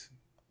checks.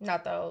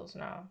 Not those,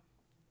 no.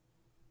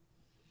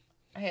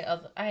 I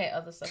had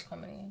other stuff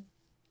coming in.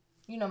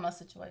 You know my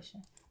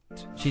situation.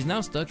 She's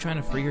now stuck trying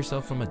to free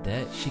herself from a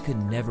debt she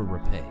could never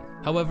repay.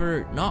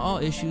 However, not all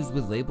issues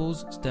with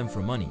labels stem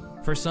from money.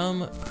 For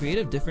some,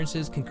 creative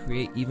differences can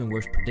create even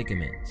worse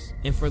predicaments.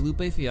 And for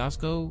Lupe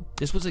Fiasco,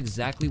 this was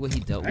exactly what he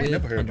dealt with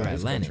under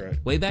Atlantic.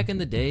 Way back in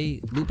the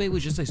day, Lupe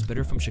was just a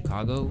spitter from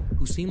Chicago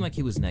who seemed like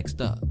he was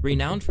next up.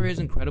 Renowned for his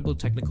incredible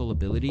technical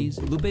abilities,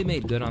 Lupe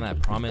made good on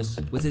that promise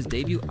with his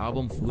debut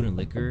album Food and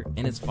Liquor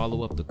and its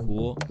follow-up The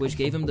Cool, which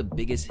gave him the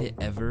biggest hit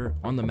ever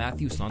on the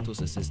Matthew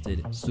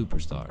Santos-assisted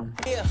Superstar.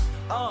 Yeah,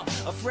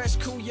 a fresh,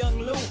 cool young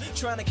Lou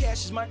trying to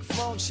cash his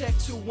microphone check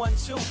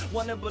 212.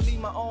 Wanna believe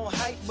my own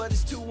hype, but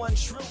it's too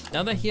untrue.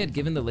 Now that he had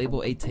given the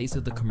label a taste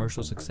of the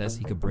commercial success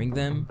he could bring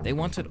them, they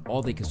wanted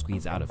all they could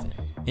squeeze out of him.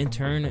 In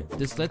turn,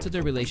 this led to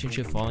their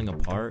relationship falling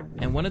apart,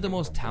 and one of the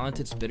most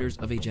talented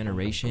spitters of a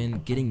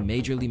generation getting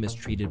majorly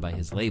mistreated by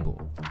his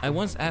label. I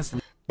once asked...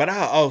 But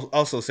I'll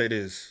also say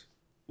this.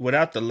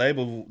 Without the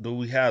label, do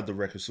we have the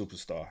record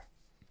superstar?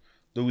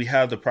 Do we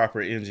have the proper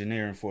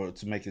engineering for it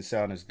to make it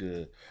sound as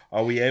good?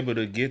 Are we able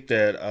to get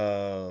that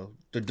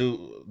the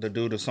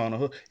dude that's on the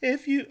hook?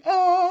 If you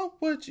are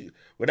what you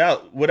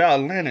without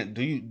Atlantic,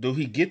 do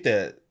he get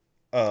that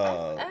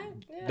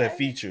that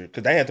feature?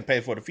 Because they had to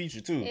pay for the feature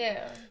too.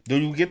 Yeah. Do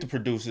you get the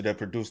producer that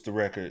produced the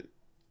record?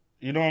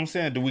 You know what I'm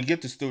saying? Do we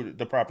get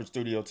the proper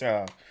studio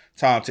time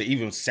to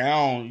even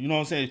sound? You know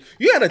what I'm saying?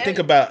 You got to think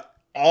about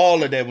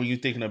all of that when you're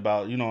thinking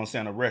about, you know what I'm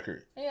saying, a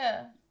record.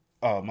 Yeah.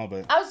 Oh, my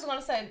bad. I was just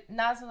gonna say 9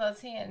 times out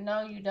of 10.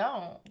 No, you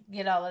don't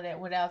get all of that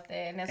without that,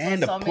 and that's why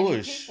And the so many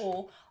push.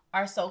 people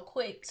are so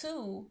quick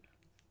to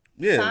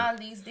Yeah. sign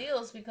these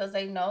deals because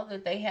they know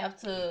that they have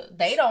to.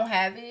 They don't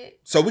have it.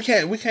 So we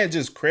can't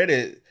just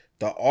credit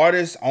the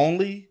artist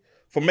only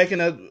for making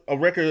a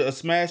record a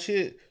smash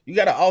hit. You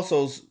gotta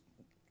also,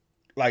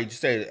 like you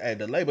said,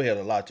 the label had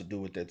a lot to do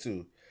with that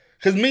too.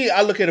 Cause me,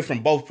 I look at it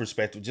from both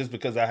perspectives, just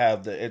because I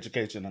have the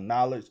education and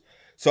knowledge.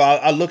 So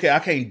I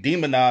can't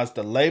demonize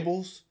the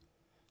labels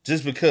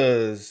just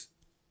because,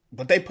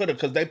 but they put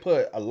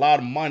a lot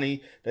of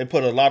money, they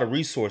put a lot of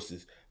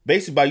resources.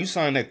 Basically, by you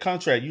signing that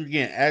contract, you're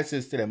getting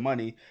access to that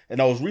money and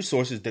those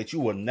resources that you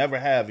will never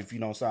have if you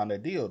don't sign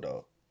that deal,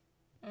 though.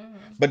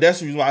 Mm-hmm. But that's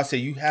the reason why I say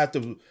you have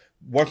to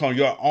work on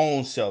your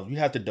own self. You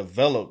have to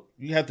develop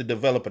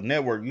a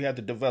network. You have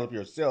to develop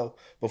yourself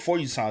before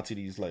you sign to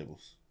these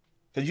labels.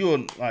 Because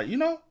you're like,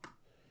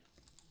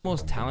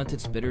 most talented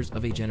spitters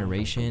of a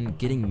generation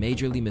getting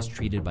majorly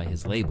mistreated by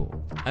his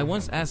label. I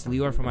once asked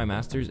Lior for my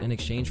masters in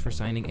exchange for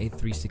signing a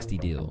 360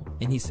 deal,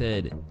 and he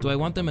said, "Do I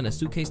want them in a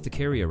suitcase to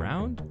carry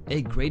around?"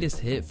 A greatest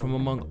hit from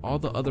among all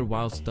the other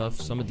wild stuff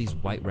some of these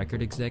white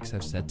record execs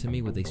have said to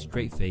me with a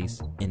straight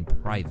face in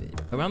private.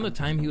 Around the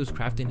time he was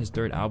crafting his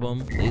third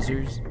album,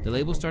 Lasers, the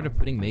label started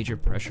putting major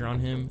pressure on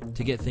him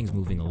to get things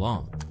moving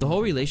along. The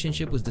whole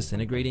relationship was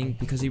disintegrating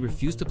because he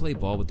refused to play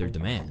ball with their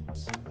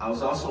demands. I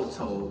was also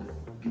told,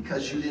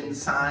 because you didn't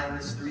sign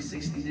this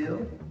 360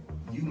 deal,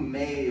 we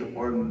may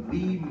or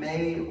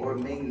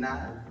may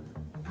not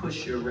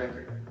push your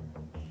record.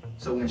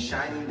 So when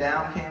Shining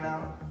Down came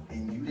out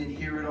and you didn't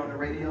hear it on the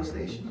radio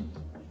station,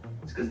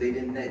 it's because they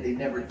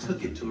never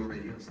took it to a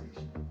radio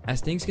station. As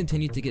things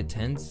continued to get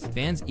tense,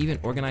 fans even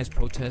organized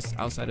protests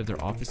outside of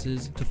their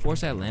offices to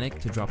force Atlantic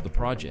to drop the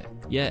project.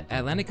 Yet,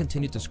 Atlantic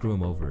continued to screw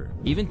him over,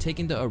 even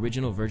taking the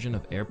original version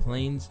of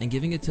Airplanes and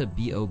giving it to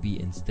B.O.B.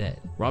 instead,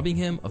 robbing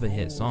him of a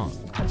hit song.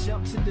 I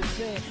jump to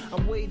defend,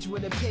 I'm waged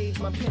with a page,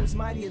 my pen's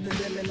mightier than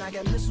them and I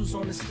got missiles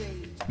on the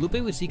stage. Lupe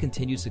would see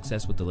continued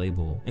success with the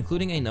label,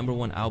 including a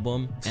 #1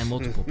 album and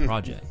multiple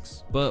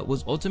projects, but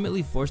was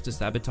ultimately forced to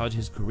sabotage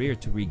his career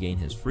to regain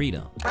his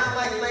freedom.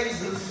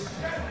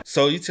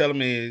 So you telling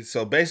me,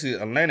 so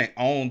basically Atlantic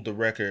owned the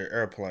record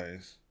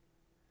Airplanes,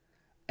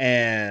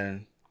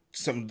 and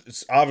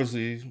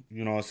obviously,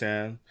 you know what I'm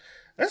saying?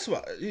 That's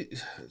why.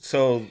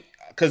 So,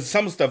 because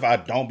some of the stuff I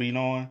don't be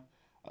knowing,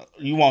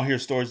 you won't hear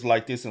stories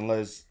like this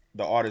unless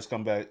the artist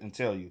come back and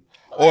tell you,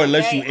 or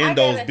unless you in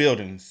those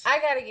buildings. I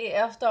gotta get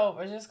effed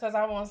over just because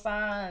I want to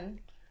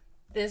sign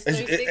this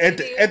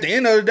 360 at the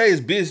end of the day,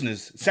 it's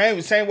business.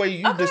 Same way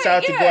you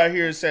decide to go out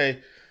here and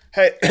say,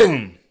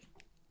 hey.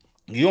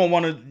 You don't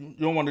want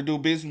to do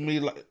business with me.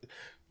 Like,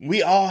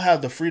 we all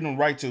have the freedom,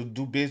 right to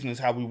do business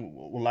how we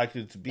would like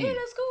it to be. Yeah,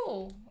 that's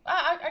cool.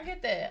 I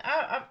get that.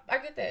 I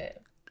get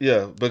that.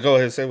 Yeah, but go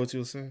ahead, say what you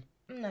were saying.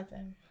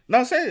 Nothing.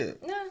 No, say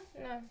it. No.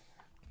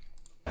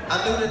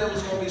 I knew that there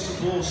was gonna be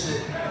some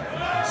bullshit,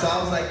 so I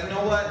was like, you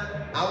know what?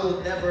 I will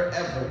never,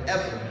 ever,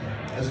 ever,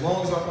 as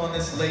long as I'm on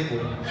this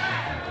label,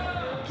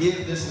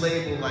 give this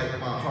label like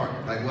my heart,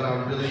 like what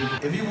I really.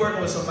 If you work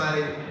with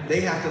somebody,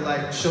 they have to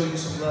like show you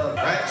some love,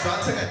 right? So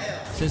I took an L.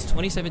 Since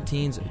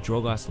 2017's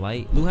Drogas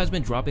Light, Lou has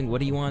been dropping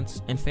what he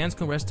wants, and fans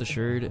can rest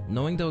assured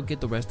knowing they'll get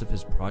the rest of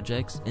his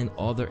projects in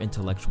all their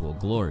intellectual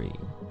glory.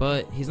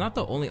 But he's not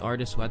the only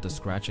artist who had to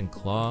scratch and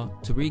claw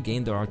to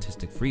regain their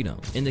artistic freedom.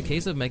 In the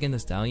case of Megan Thee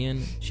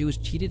Stallion, she was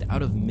cheated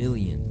out of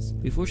millions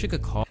before she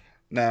could call.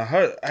 Now,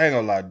 I ain't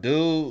gonna lie,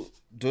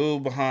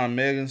 dude behind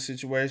Megan's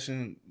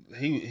situation,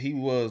 he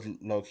was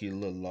low-key a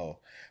little low.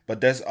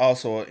 But that's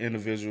also an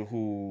individual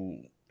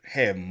who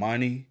had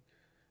money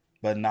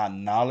but not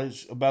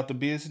knowledge about the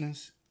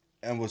business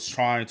and was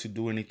trying to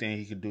do anything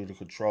he could do to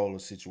control the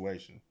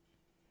situation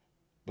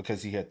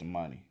because he had the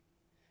money.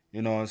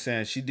 You know what I'm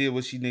saying? She did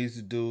what she needs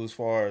to do as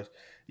far as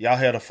y'all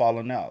had a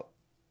falling out.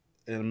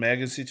 In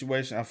Megan's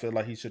situation, I feel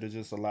like he should have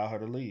just allowed her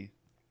to leave.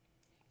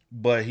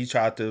 But he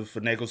tried to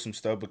finagle some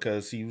stuff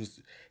because he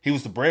was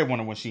the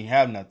breadwinner when she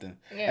had nothing.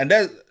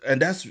 Yeah.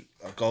 And that's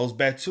goes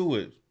back to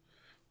it.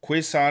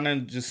 Quit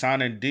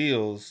signing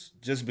deals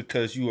just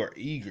because you are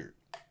eager.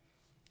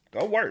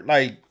 Go work.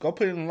 Like, go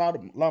put in a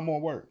lot more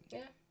work. Yeah.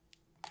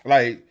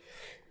 Like,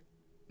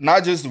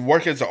 not just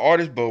work as an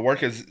artist, but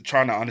work as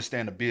trying to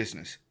understand the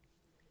business.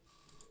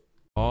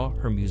 All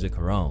her music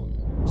her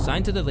own.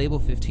 Signed to the label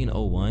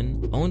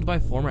 1501, owned by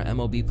former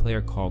MLB player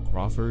Carl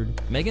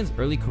Crawford, Megan's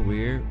early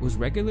career was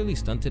regularly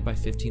stunted by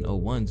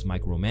 1501's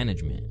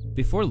micromanagement.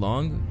 Before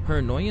long, her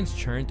annoyance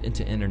churned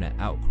into internet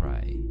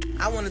outcry.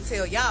 I want to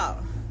tell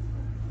y'all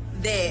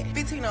that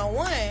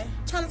 1501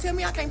 trying to tell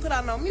me I can't put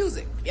out no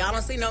music. Y'all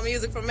don't see no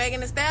music from Megan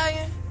Thee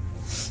Stallion?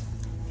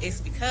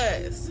 It's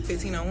because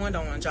 1501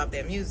 don't want to drop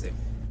that music.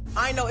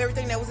 I know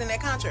everything that was in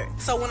that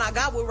contract. So when I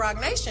got with Rock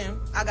Nation,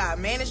 I got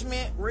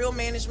management,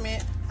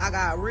 I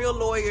got real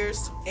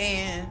lawyers,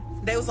 and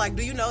they was like,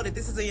 do you know that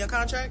this is in your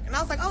contract? And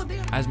I was like, oh,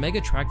 damn. As Meg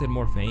attracted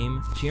more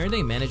fame, she earned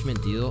a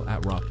management deal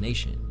at Rock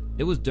Nation.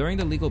 It was during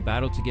the legal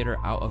battle to get her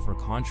out of her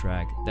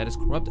contract that his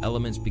corrupt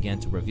elements began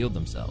to reveal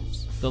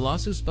themselves. The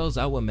lawsuit spells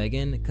out what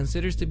Megan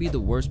considers to be the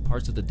worst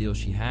parts of the deal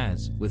she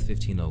has with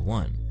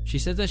 1501. She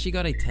says that she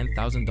got a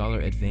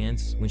 $10,000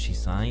 advance when she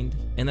signed,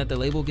 and that the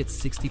label gets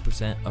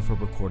 60% of her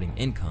recording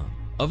income.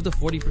 Of the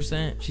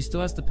 40%, she still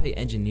has to pay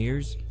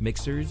engineers,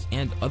 mixers,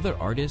 and other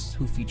artists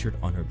who featured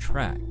on her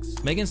tracks.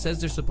 Megan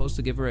says they're supposed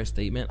to give her a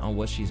statement on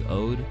what she's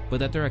owed, but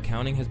that their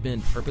accounting has been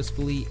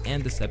purposefully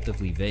and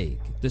deceptively vague.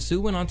 The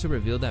suit went on to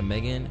reveal that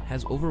Megan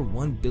has over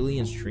 1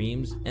 billion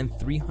streams and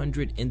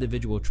 300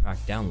 individual track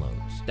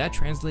downloads. That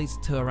translates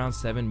to around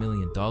 $7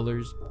 million,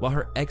 while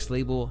her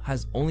ex-label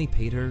has only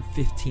paid her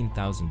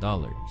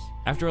 $15,000.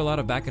 After a lot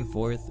of back and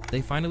forth,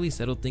 they finally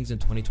settled things in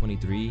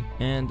 2023,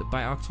 and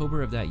by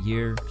October of that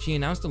year, she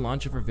announced the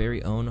launch of her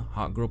very own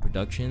Hot Girl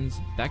Productions,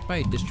 backed by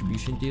a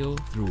distribution deal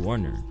through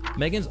Warner.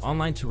 Megan's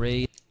online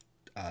tirade...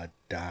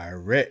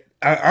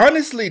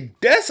 Honestly,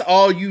 that's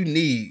all you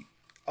need.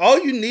 All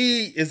you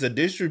need is a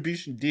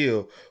distribution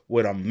deal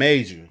with a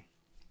major.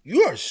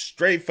 You are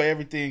straight for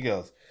everything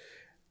else.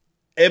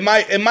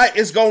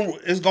 It's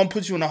gonna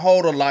put you in a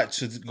hold a lot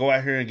to go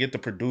out here and get the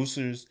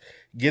producers,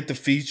 get the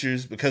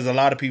features, because a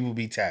lot of people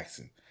be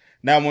taxing.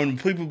 Now, when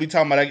people be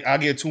talking about, I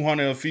get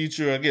 200 a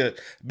feature,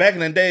 back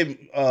in the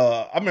day,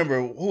 I remember,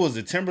 who was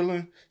it,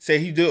 Timberland, said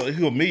he was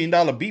 $1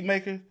 million beat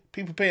maker.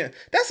 People paying,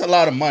 that's a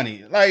lot of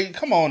money. Like,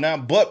 come on now.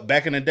 But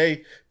back in the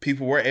day,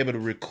 people were able to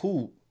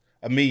recoup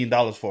 $1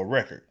 million for a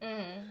record.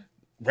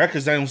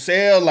 Records don't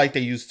sell like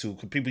they used to,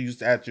 because people used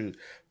to have to,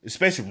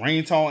 especially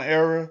ringtone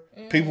era.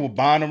 People were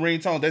buying a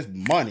ringtone. That's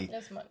money.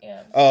 That's money.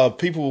 Yeah.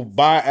 People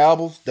buying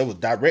albums. That was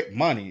direct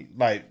money.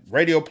 Like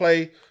radio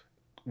play.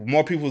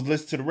 More people was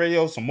listening to the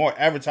radio, so more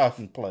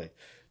advertisements play.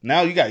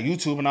 Now you got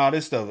YouTube and all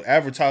this stuff.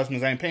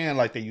 Advertisements ain't paying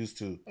like they used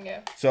to. Yeah.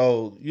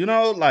 So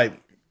like.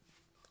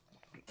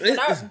 And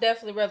I would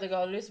definitely rather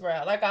go this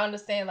route. Like, I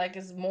understand, like,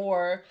 it's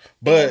more.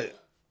 But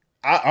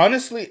I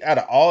honestly, out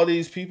of all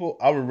these people,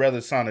 I would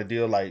rather sign a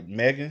deal like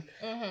Megan.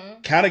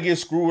 Kind of get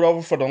screwed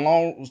over for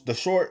the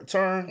short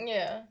term.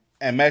 Yeah.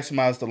 And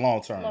maximize the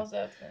long term. Most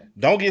definitely.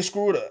 Don't get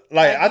screwed up.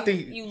 Like I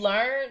think you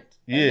learned.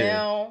 Yeah. And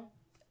now.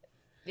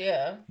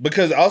 Yeah.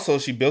 Because also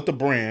she built a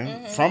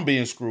brand from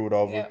being screwed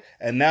over,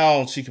 and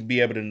now she can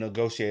be able to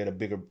negotiate a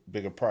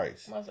bigger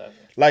price. Most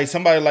definitely. Like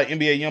somebody like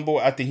NBA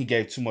YoungBoy, I think he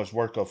gave too much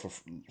work up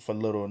for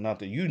little or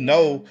nothing. You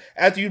know,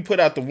 after you put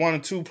out the 1 or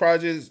 2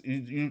 projects,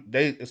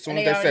 as soon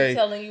as they say,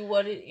 telling you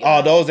what it,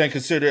 those ain't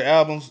considered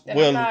albums.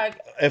 Well,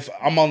 if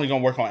I'm only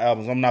gonna work on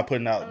albums, I'm not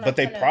putting out. But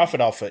they profit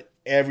off of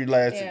every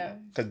last,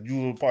 because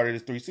you were part of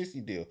this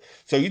 360 deal.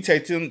 So you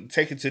take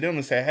it to them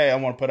and say, hey, I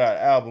want to put out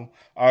an album.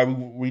 All right,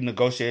 we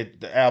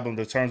negotiate the album,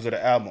 the terms of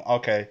the album.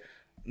 Okay,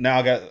 now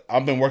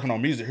I've been working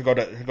on music. Here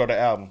go the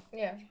album.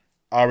 Yeah,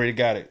 I already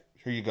got it.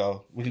 Here you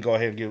go. We can go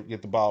ahead and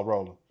get the ball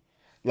rolling.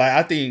 Like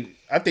I think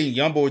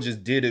YoungBoy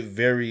just did it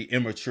very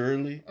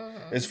immaturely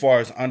as far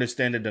as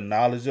understanding the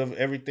knowledge of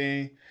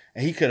everything,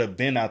 and he could have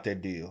been out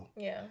that deal.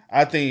 Yeah,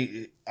 I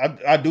do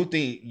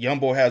think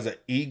YoungBoy has an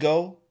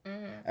ego.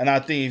 And I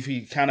think if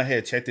he kind of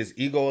had checked his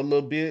ego a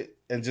little bit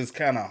and just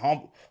kind of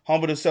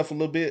humbled himself a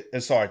little bit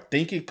and started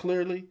thinking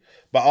clearly,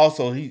 but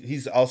also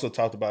he's also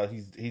talked about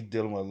he's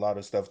dealing with a lot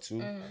of stuff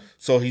too,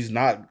 so he's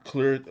not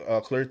clear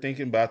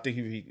thinking. But I think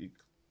if he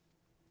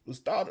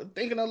started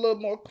thinking a little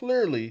more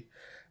clearly,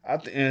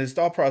 and his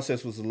thought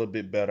process was a little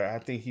bit better, I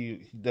think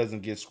he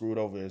doesn't get screwed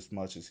over as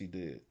much as he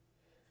did.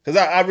 Because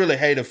I really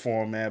hated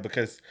for him, man,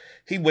 because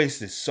he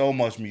wasted so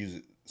much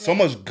music. So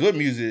much good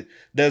music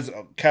that's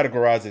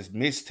categorized as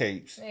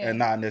mixtapes and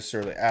not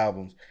necessarily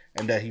albums,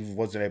 and that he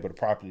wasn't able to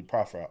properly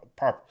profit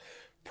off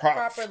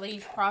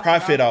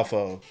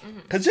of.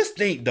 Because just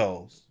think,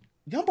 though,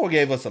 YoungBoy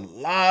gave us a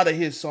lot of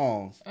his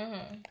songs.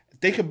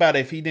 Think about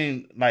if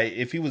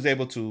he was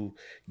able to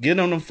get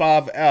on them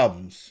 5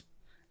 albums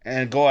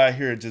and go out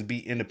here and just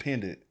be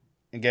independent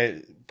and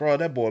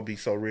that boy be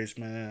so rich,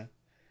 man.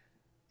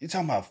 You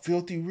talking about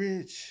filthy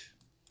rich?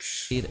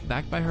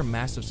 Backed by her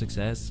massive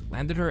success,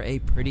 landed her a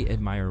pretty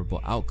admirable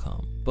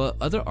outcome. But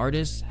other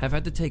artists have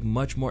had to take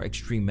much more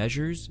extreme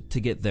measures to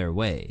get their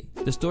way.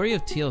 The story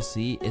of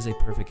TLC is a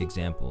perfect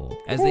example,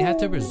 as they had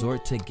to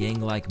resort to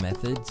gang-like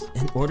methods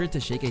in order to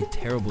shake a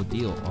terrible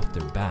deal off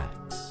their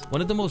backs.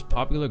 One of the most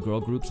popular girl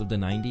groups of the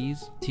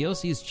 90s,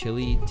 TLC's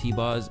Chili,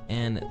 T-Boz,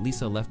 and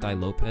Lisa Left Eye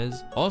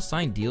Lopez all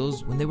signed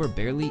deals when they were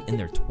barely in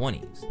their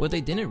 20s. What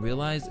they didn't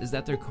realize is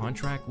that their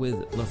contract with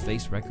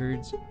LaFace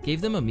Records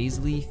gave them a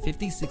measly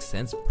 56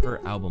 cents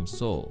per album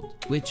sold,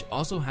 which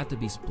also had to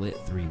be split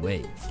 3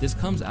 ways. This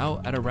comes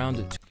out at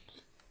around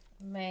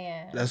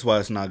Man. That's why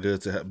it's not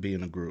good to be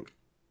in a group.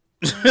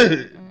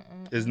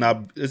 It's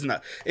not,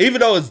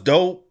 even though it's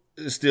dope,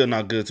 it's still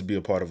not good to be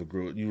a part of a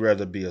group. You'd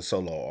rather be a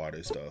solo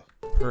artist, though.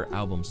 per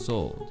album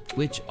sold,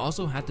 which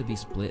also had to be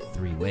split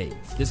 3 ways.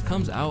 This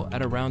comes out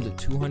at around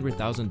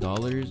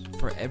 $200,000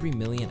 for every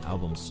million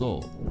albums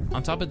sold.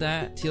 On top of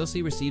that,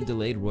 TLC received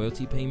delayed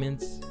royalty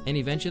payments and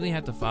eventually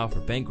had to file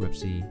for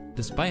bankruptcy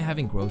despite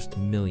having grossed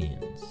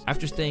millions.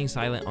 After staying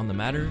silent on the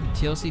matter,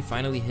 TLC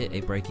finally hit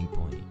a breaking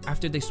point.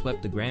 After they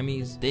swept the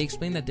Grammys, they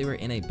explained that they were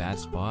in a bad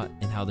spot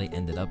and how they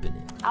ended up in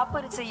it. I'll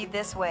put it to you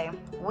this way.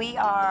 We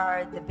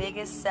are the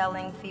biggest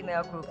selling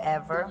female group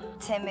ever.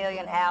 10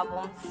 million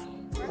albums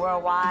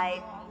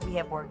worldwide. We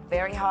have worked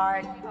very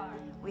hard.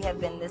 We have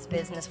been in this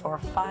business for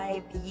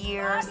 5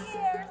 years.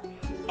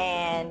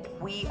 And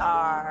we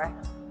are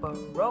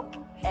broke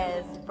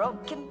as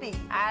broke can be.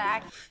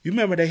 You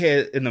remember they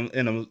had in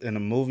a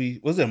movie,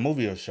 was it a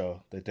movie or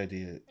show that they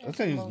did? I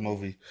think it was a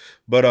movie.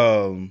 But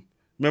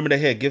remember they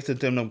had gifted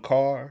them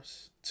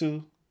cars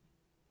too?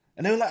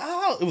 And they were like,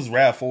 oh, it was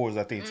RAV4s,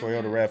 I think,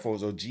 Toyota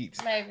RAV4s or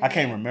Jeeps. Maybe. I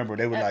can't remember.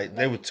 They were like,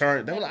 they would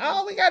turn, they were like,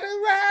 oh, we got to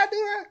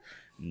ride.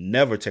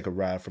 Never take a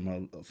ride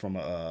from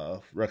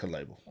a record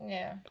label.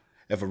 Yeah.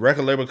 If a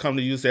record label come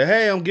to you and say,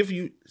 hey, I'm giving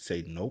you,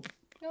 say nope.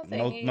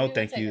 No,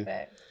 thank you.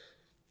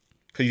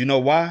 Because you know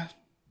why?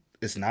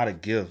 It's not a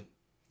gift.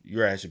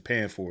 You're actually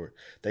paying for it.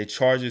 They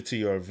charge it to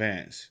your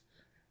advance.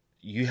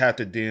 You have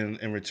to then,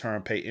 in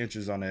return, pay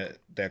interest on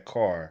that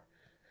car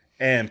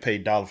and pay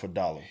dollar for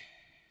dollar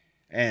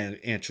and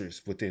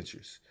interest with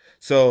interest.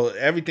 So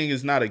everything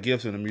is not a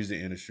gift in the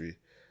music industry.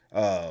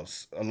 A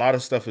lot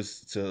of stuff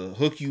is to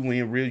hook you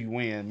in, reel you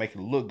in, make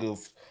it look good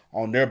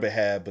on their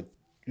behalf, but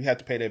you have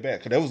to pay that back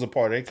because that was a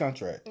part of their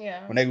contract.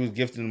 Yeah. When they was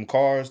gifting them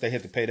cars, they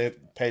had to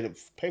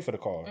pay for the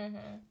car. Mm-hmm.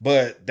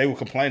 But they were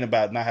complaining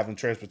about not having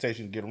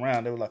transportation to get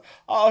around. They were like,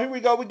 "Oh, here we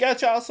go, we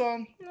got y'all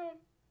some.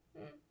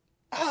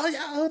 Oh,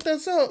 y'all hooked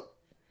us up.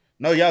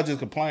 No, y'all just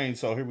complained,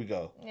 so here we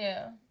go."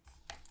 Yeah.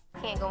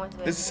 Can't go into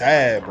it. It's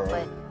sad, bro.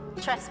 But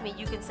trust me,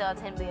 you can sell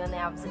 10 million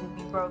albums and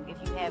be broke if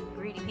you have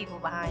greedy people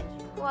behind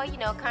you. Well, you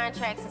know,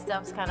 contracts and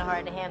stuff is kind of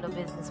hard to handle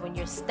business when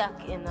you're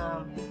stuck in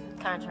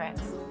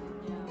contracts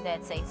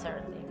that say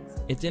certain things.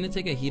 It didn't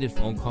take a heated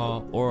phone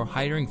call or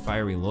hiring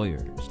fiery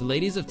lawyers. The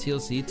ladies of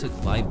TLC took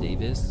Clive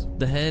Davis,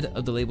 the head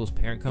of the label's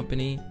parent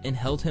company, and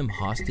held him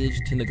hostage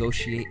to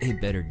negotiate a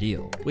better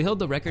deal. We held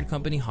the record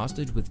company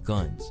hostage with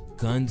guns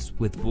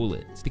with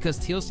bullets, because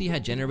TLC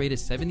had generated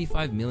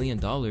 $75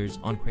 million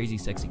on Crazy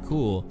Sexy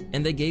Cool,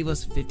 and they gave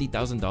us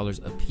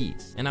 $50,000 a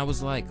piece. And I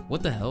was like,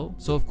 what the hell?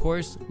 So of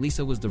course,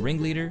 Lisa was the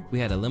ringleader, we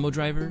had a limo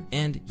driver,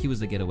 and he was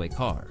the getaway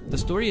car. The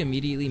story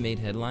immediately made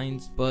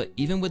headlines, but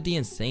even with the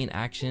insane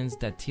actions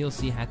that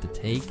TLC had to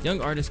take, young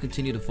artists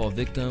continue to fall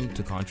victim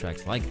to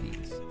contracts like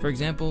these. For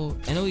example,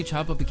 NLE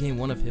Choppa became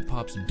one of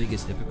hip-hop's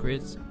biggest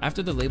hypocrites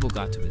after the label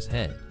got to his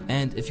head.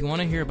 And if you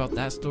want to hear about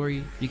that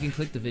story, you can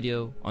click the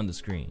video on the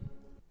screen.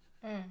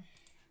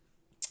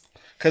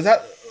 Because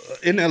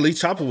NLE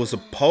Choppa was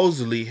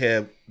supposedly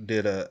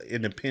did a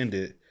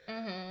independent,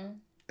 and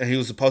he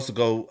was supposed to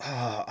go.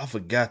 I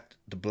forgot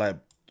the black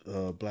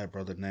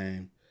brother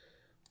name.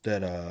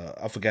 That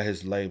I forgot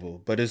his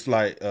label, but it's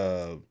like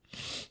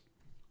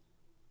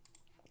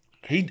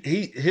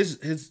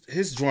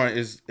his joint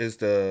is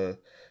the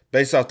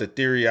based off the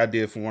theory I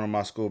did for one of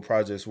my school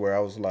projects where I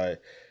was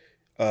like,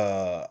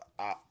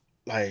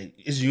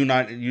 it's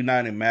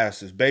United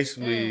Masters.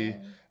 Basically,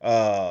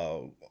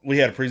 we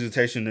had a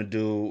presentation to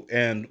do,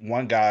 and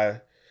one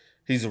guy,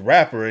 he's a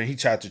rapper, and he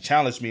tried to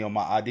challenge me on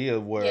my idea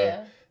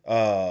where,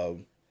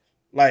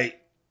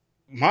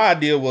 my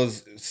idea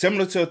was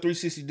similar to a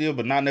 360 deal,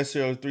 but not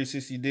necessarily a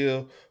 360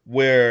 deal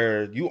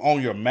where you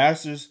own your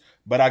masters,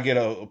 but I get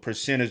a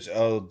percentage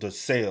of the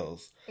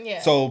sales.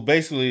 Yeah. So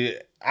basically,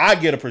 I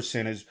get a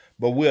percentage,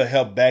 but we'll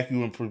help back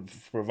you and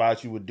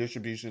provide you with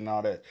distribution and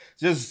all that.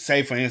 Just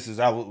say, for instance,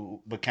 I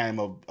became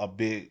a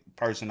big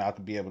person, I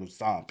could be able to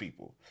sign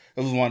people.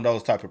 It was one of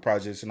those type of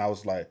projects, and I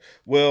was like,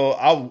 well,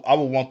 I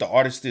would want the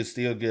artist to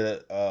still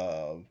get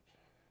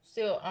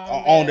still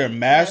on their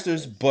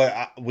masters, but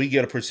we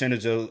get a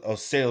percentage of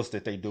sales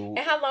that they do. And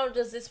how long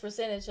does this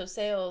percentage of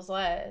sales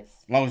last?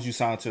 As long as you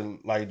sign to,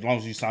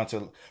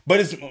 but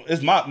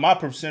it's my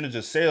percentage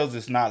of sales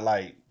is not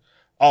like,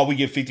 oh, we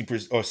get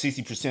 50% or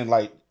 60%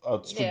 like a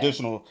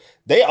traditional.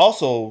 They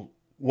also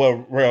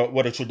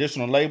with a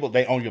traditional label,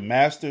 they own your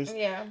masters.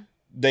 Yeah.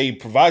 They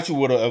provide you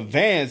with an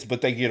advance,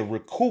 but they get a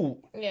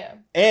recoup. Yeah.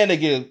 And they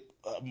get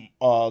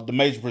the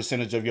major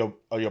percentage of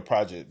your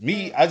project.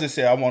 Me, I just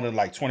said I wanted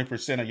like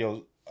 20% of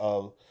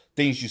your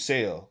things you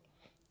sell.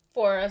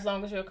 For as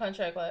long as your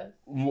contract lasts.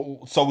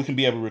 So we can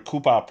be able to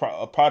recoup our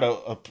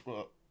product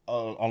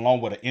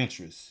along with an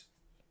interest.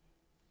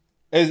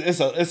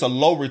 It's a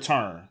low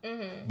return,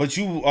 but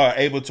you are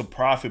able to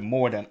profit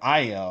more than I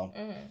am.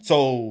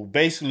 So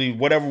basically,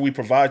 whatever we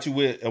provide you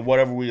with and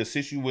whatever we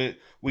assist you with,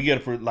 we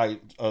get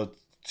a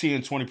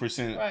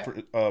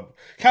 10-20%,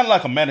 kind of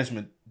like a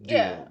management deal.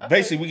 Yeah, okay.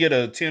 Basically, we get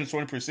a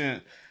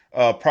 10-20%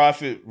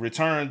 profit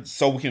return,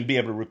 so we can be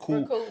able to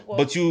recoup.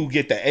 But you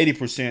get the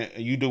 80%,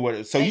 and you do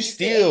what. So you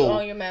still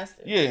own your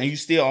master. Yeah, and you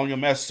still own your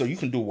master, so you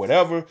can do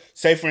whatever.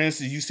 Say, for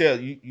instance, you sell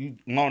you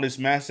loan this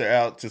master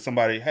out to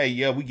somebody. Hey,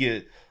 yeah, we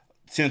get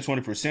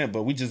 10-20%,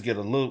 but we just get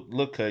a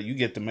little cut. You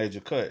get the major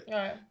cut.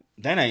 Right.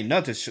 That ain't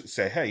nothing to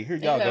say, hey, here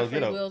y'all go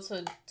get up. You have free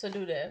will to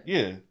do that.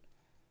 Yeah.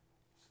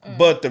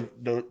 But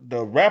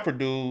the rapper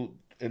dude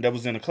that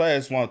was in the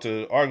class wanted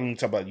to argue and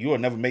talk about, you'll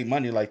never make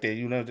money like that.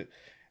 You know.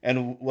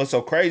 And what's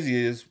so crazy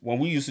is when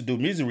we used to do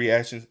music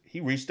reactions, he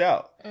reached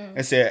out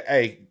and said,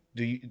 hey,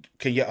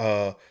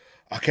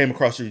 I came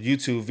across your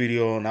YouTube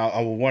video and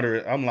I was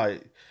wondering, I'm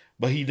like,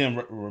 but he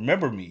didn't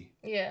remember me.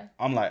 Yeah.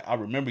 I'm like, I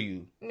remember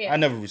you. Yeah. I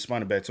never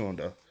responded back to him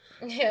though.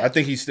 Yeah. I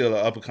think he's still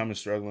an up and coming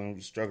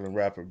struggling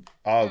rapper,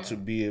 all to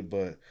be it,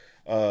 but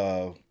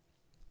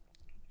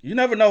you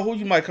never know who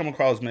you might come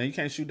across, man. You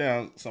can't shoot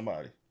down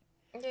somebody.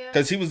 Yeah.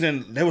 Cause he was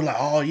they were like,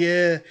 oh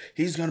yeah,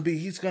 he's gonna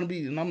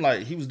be, and I'm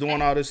like, he was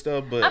doing all this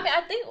stuff, but I mean,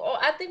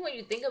 I think when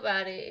you think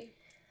about it,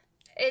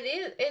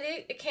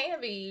 it can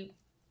be,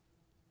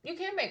 you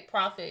can make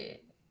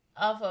profit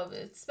off of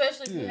it,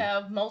 especially if you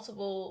have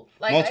multiple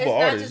it's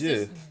artists,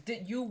 not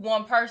just you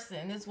one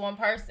person, this one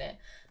person.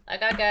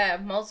 Like I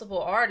got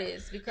multiple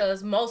artists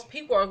because most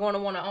people are going to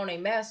want to own a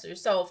master.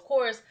 So of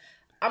course,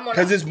 I'm gonna,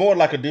 because it's more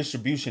like a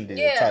distribution deal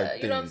type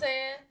thing. You know what I'm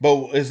saying?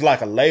 But it's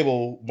like a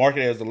label,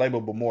 marketed as a label,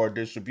 but more a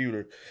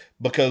distributor,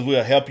 because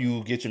we'll help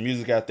you get your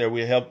music out there.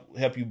 We'll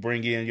help you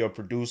bring in your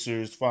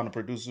producers, find the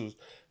producers,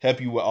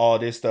 help you with all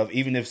this stuff.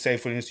 Even if, say,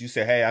 for instance, you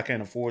say, hey, I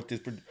can't afford this.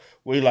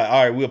 We're like,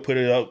 all right, we'll put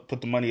it up, put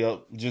the money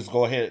up, just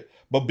go ahead.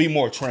 But be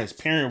more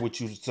transparent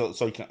with you so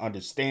you can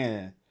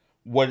understand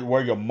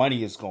where your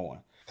money is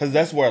going. Because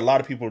that's where a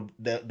lot of people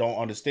that don't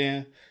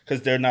understand,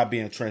 because they're not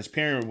being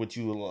transparent with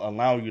you,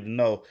 allowing you to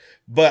know.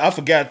 But I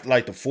forgot,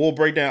 like, the full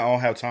breakdown. I don't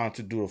have time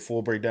to do a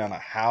full breakdown of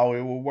how it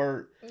will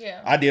work.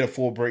 Yeah. I did a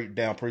full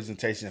breakdown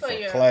presentation for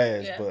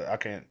class, but I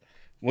can't.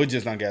 We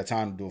just not got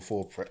time to do a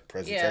full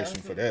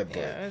presentation for that. But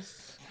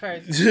it's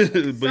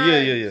crazy. But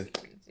yeah.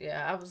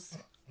 Yeah, I was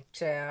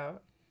child.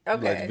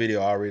 Okay. Like the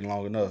video already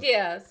long enough.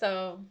 Yeah,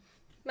 so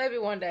maybe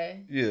one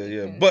day.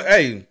 Yeah. But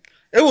hey,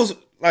 it was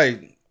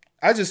like,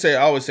 I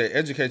always say,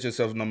 educate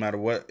yourself no matter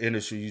what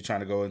industry you're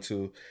trying to go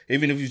into.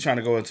 Even if you're trying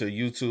to go into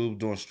YouTube,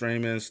 doing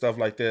streaming, stuff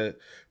like that,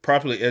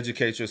 properly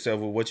educate yourself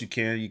with what you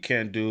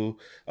can't do.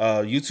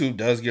 YouTube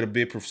does get a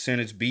big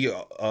percentage.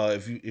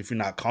 If you're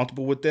not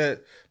comfortable with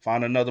that,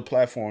 find another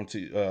platform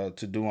to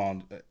do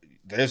on.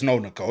 There's no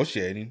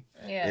negotiating.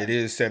 Yeah. It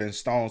is set in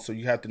stone, so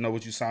you have to know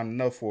what you're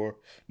signing up for,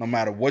 no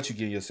matter what you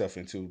get yourself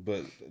into.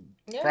 But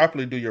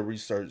properly do your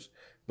research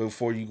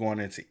before you going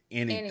into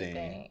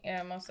anything.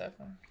 Yeah, most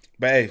definitely.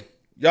 But hey,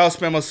 y'all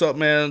spam us up,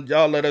 man.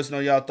 Y'all let us know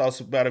y'all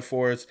thoughts about it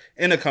for us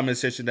in the comment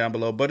section down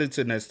below. But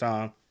until next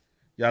time,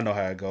 y'all know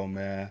how it go,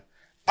 man.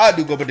 I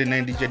do go by the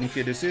name DJ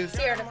Nikki. This is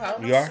we are.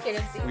 We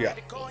are.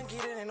 Go and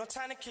get it, ain't no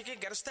time to kick it.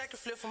 Got a stack of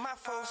flip for my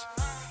folks.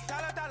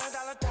 Dollar.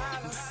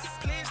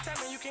 Please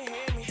tell me you can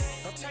hear me.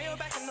 Don't turn your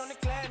back and don't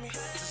neglect me.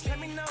 Just let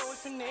me know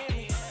if you need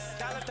me.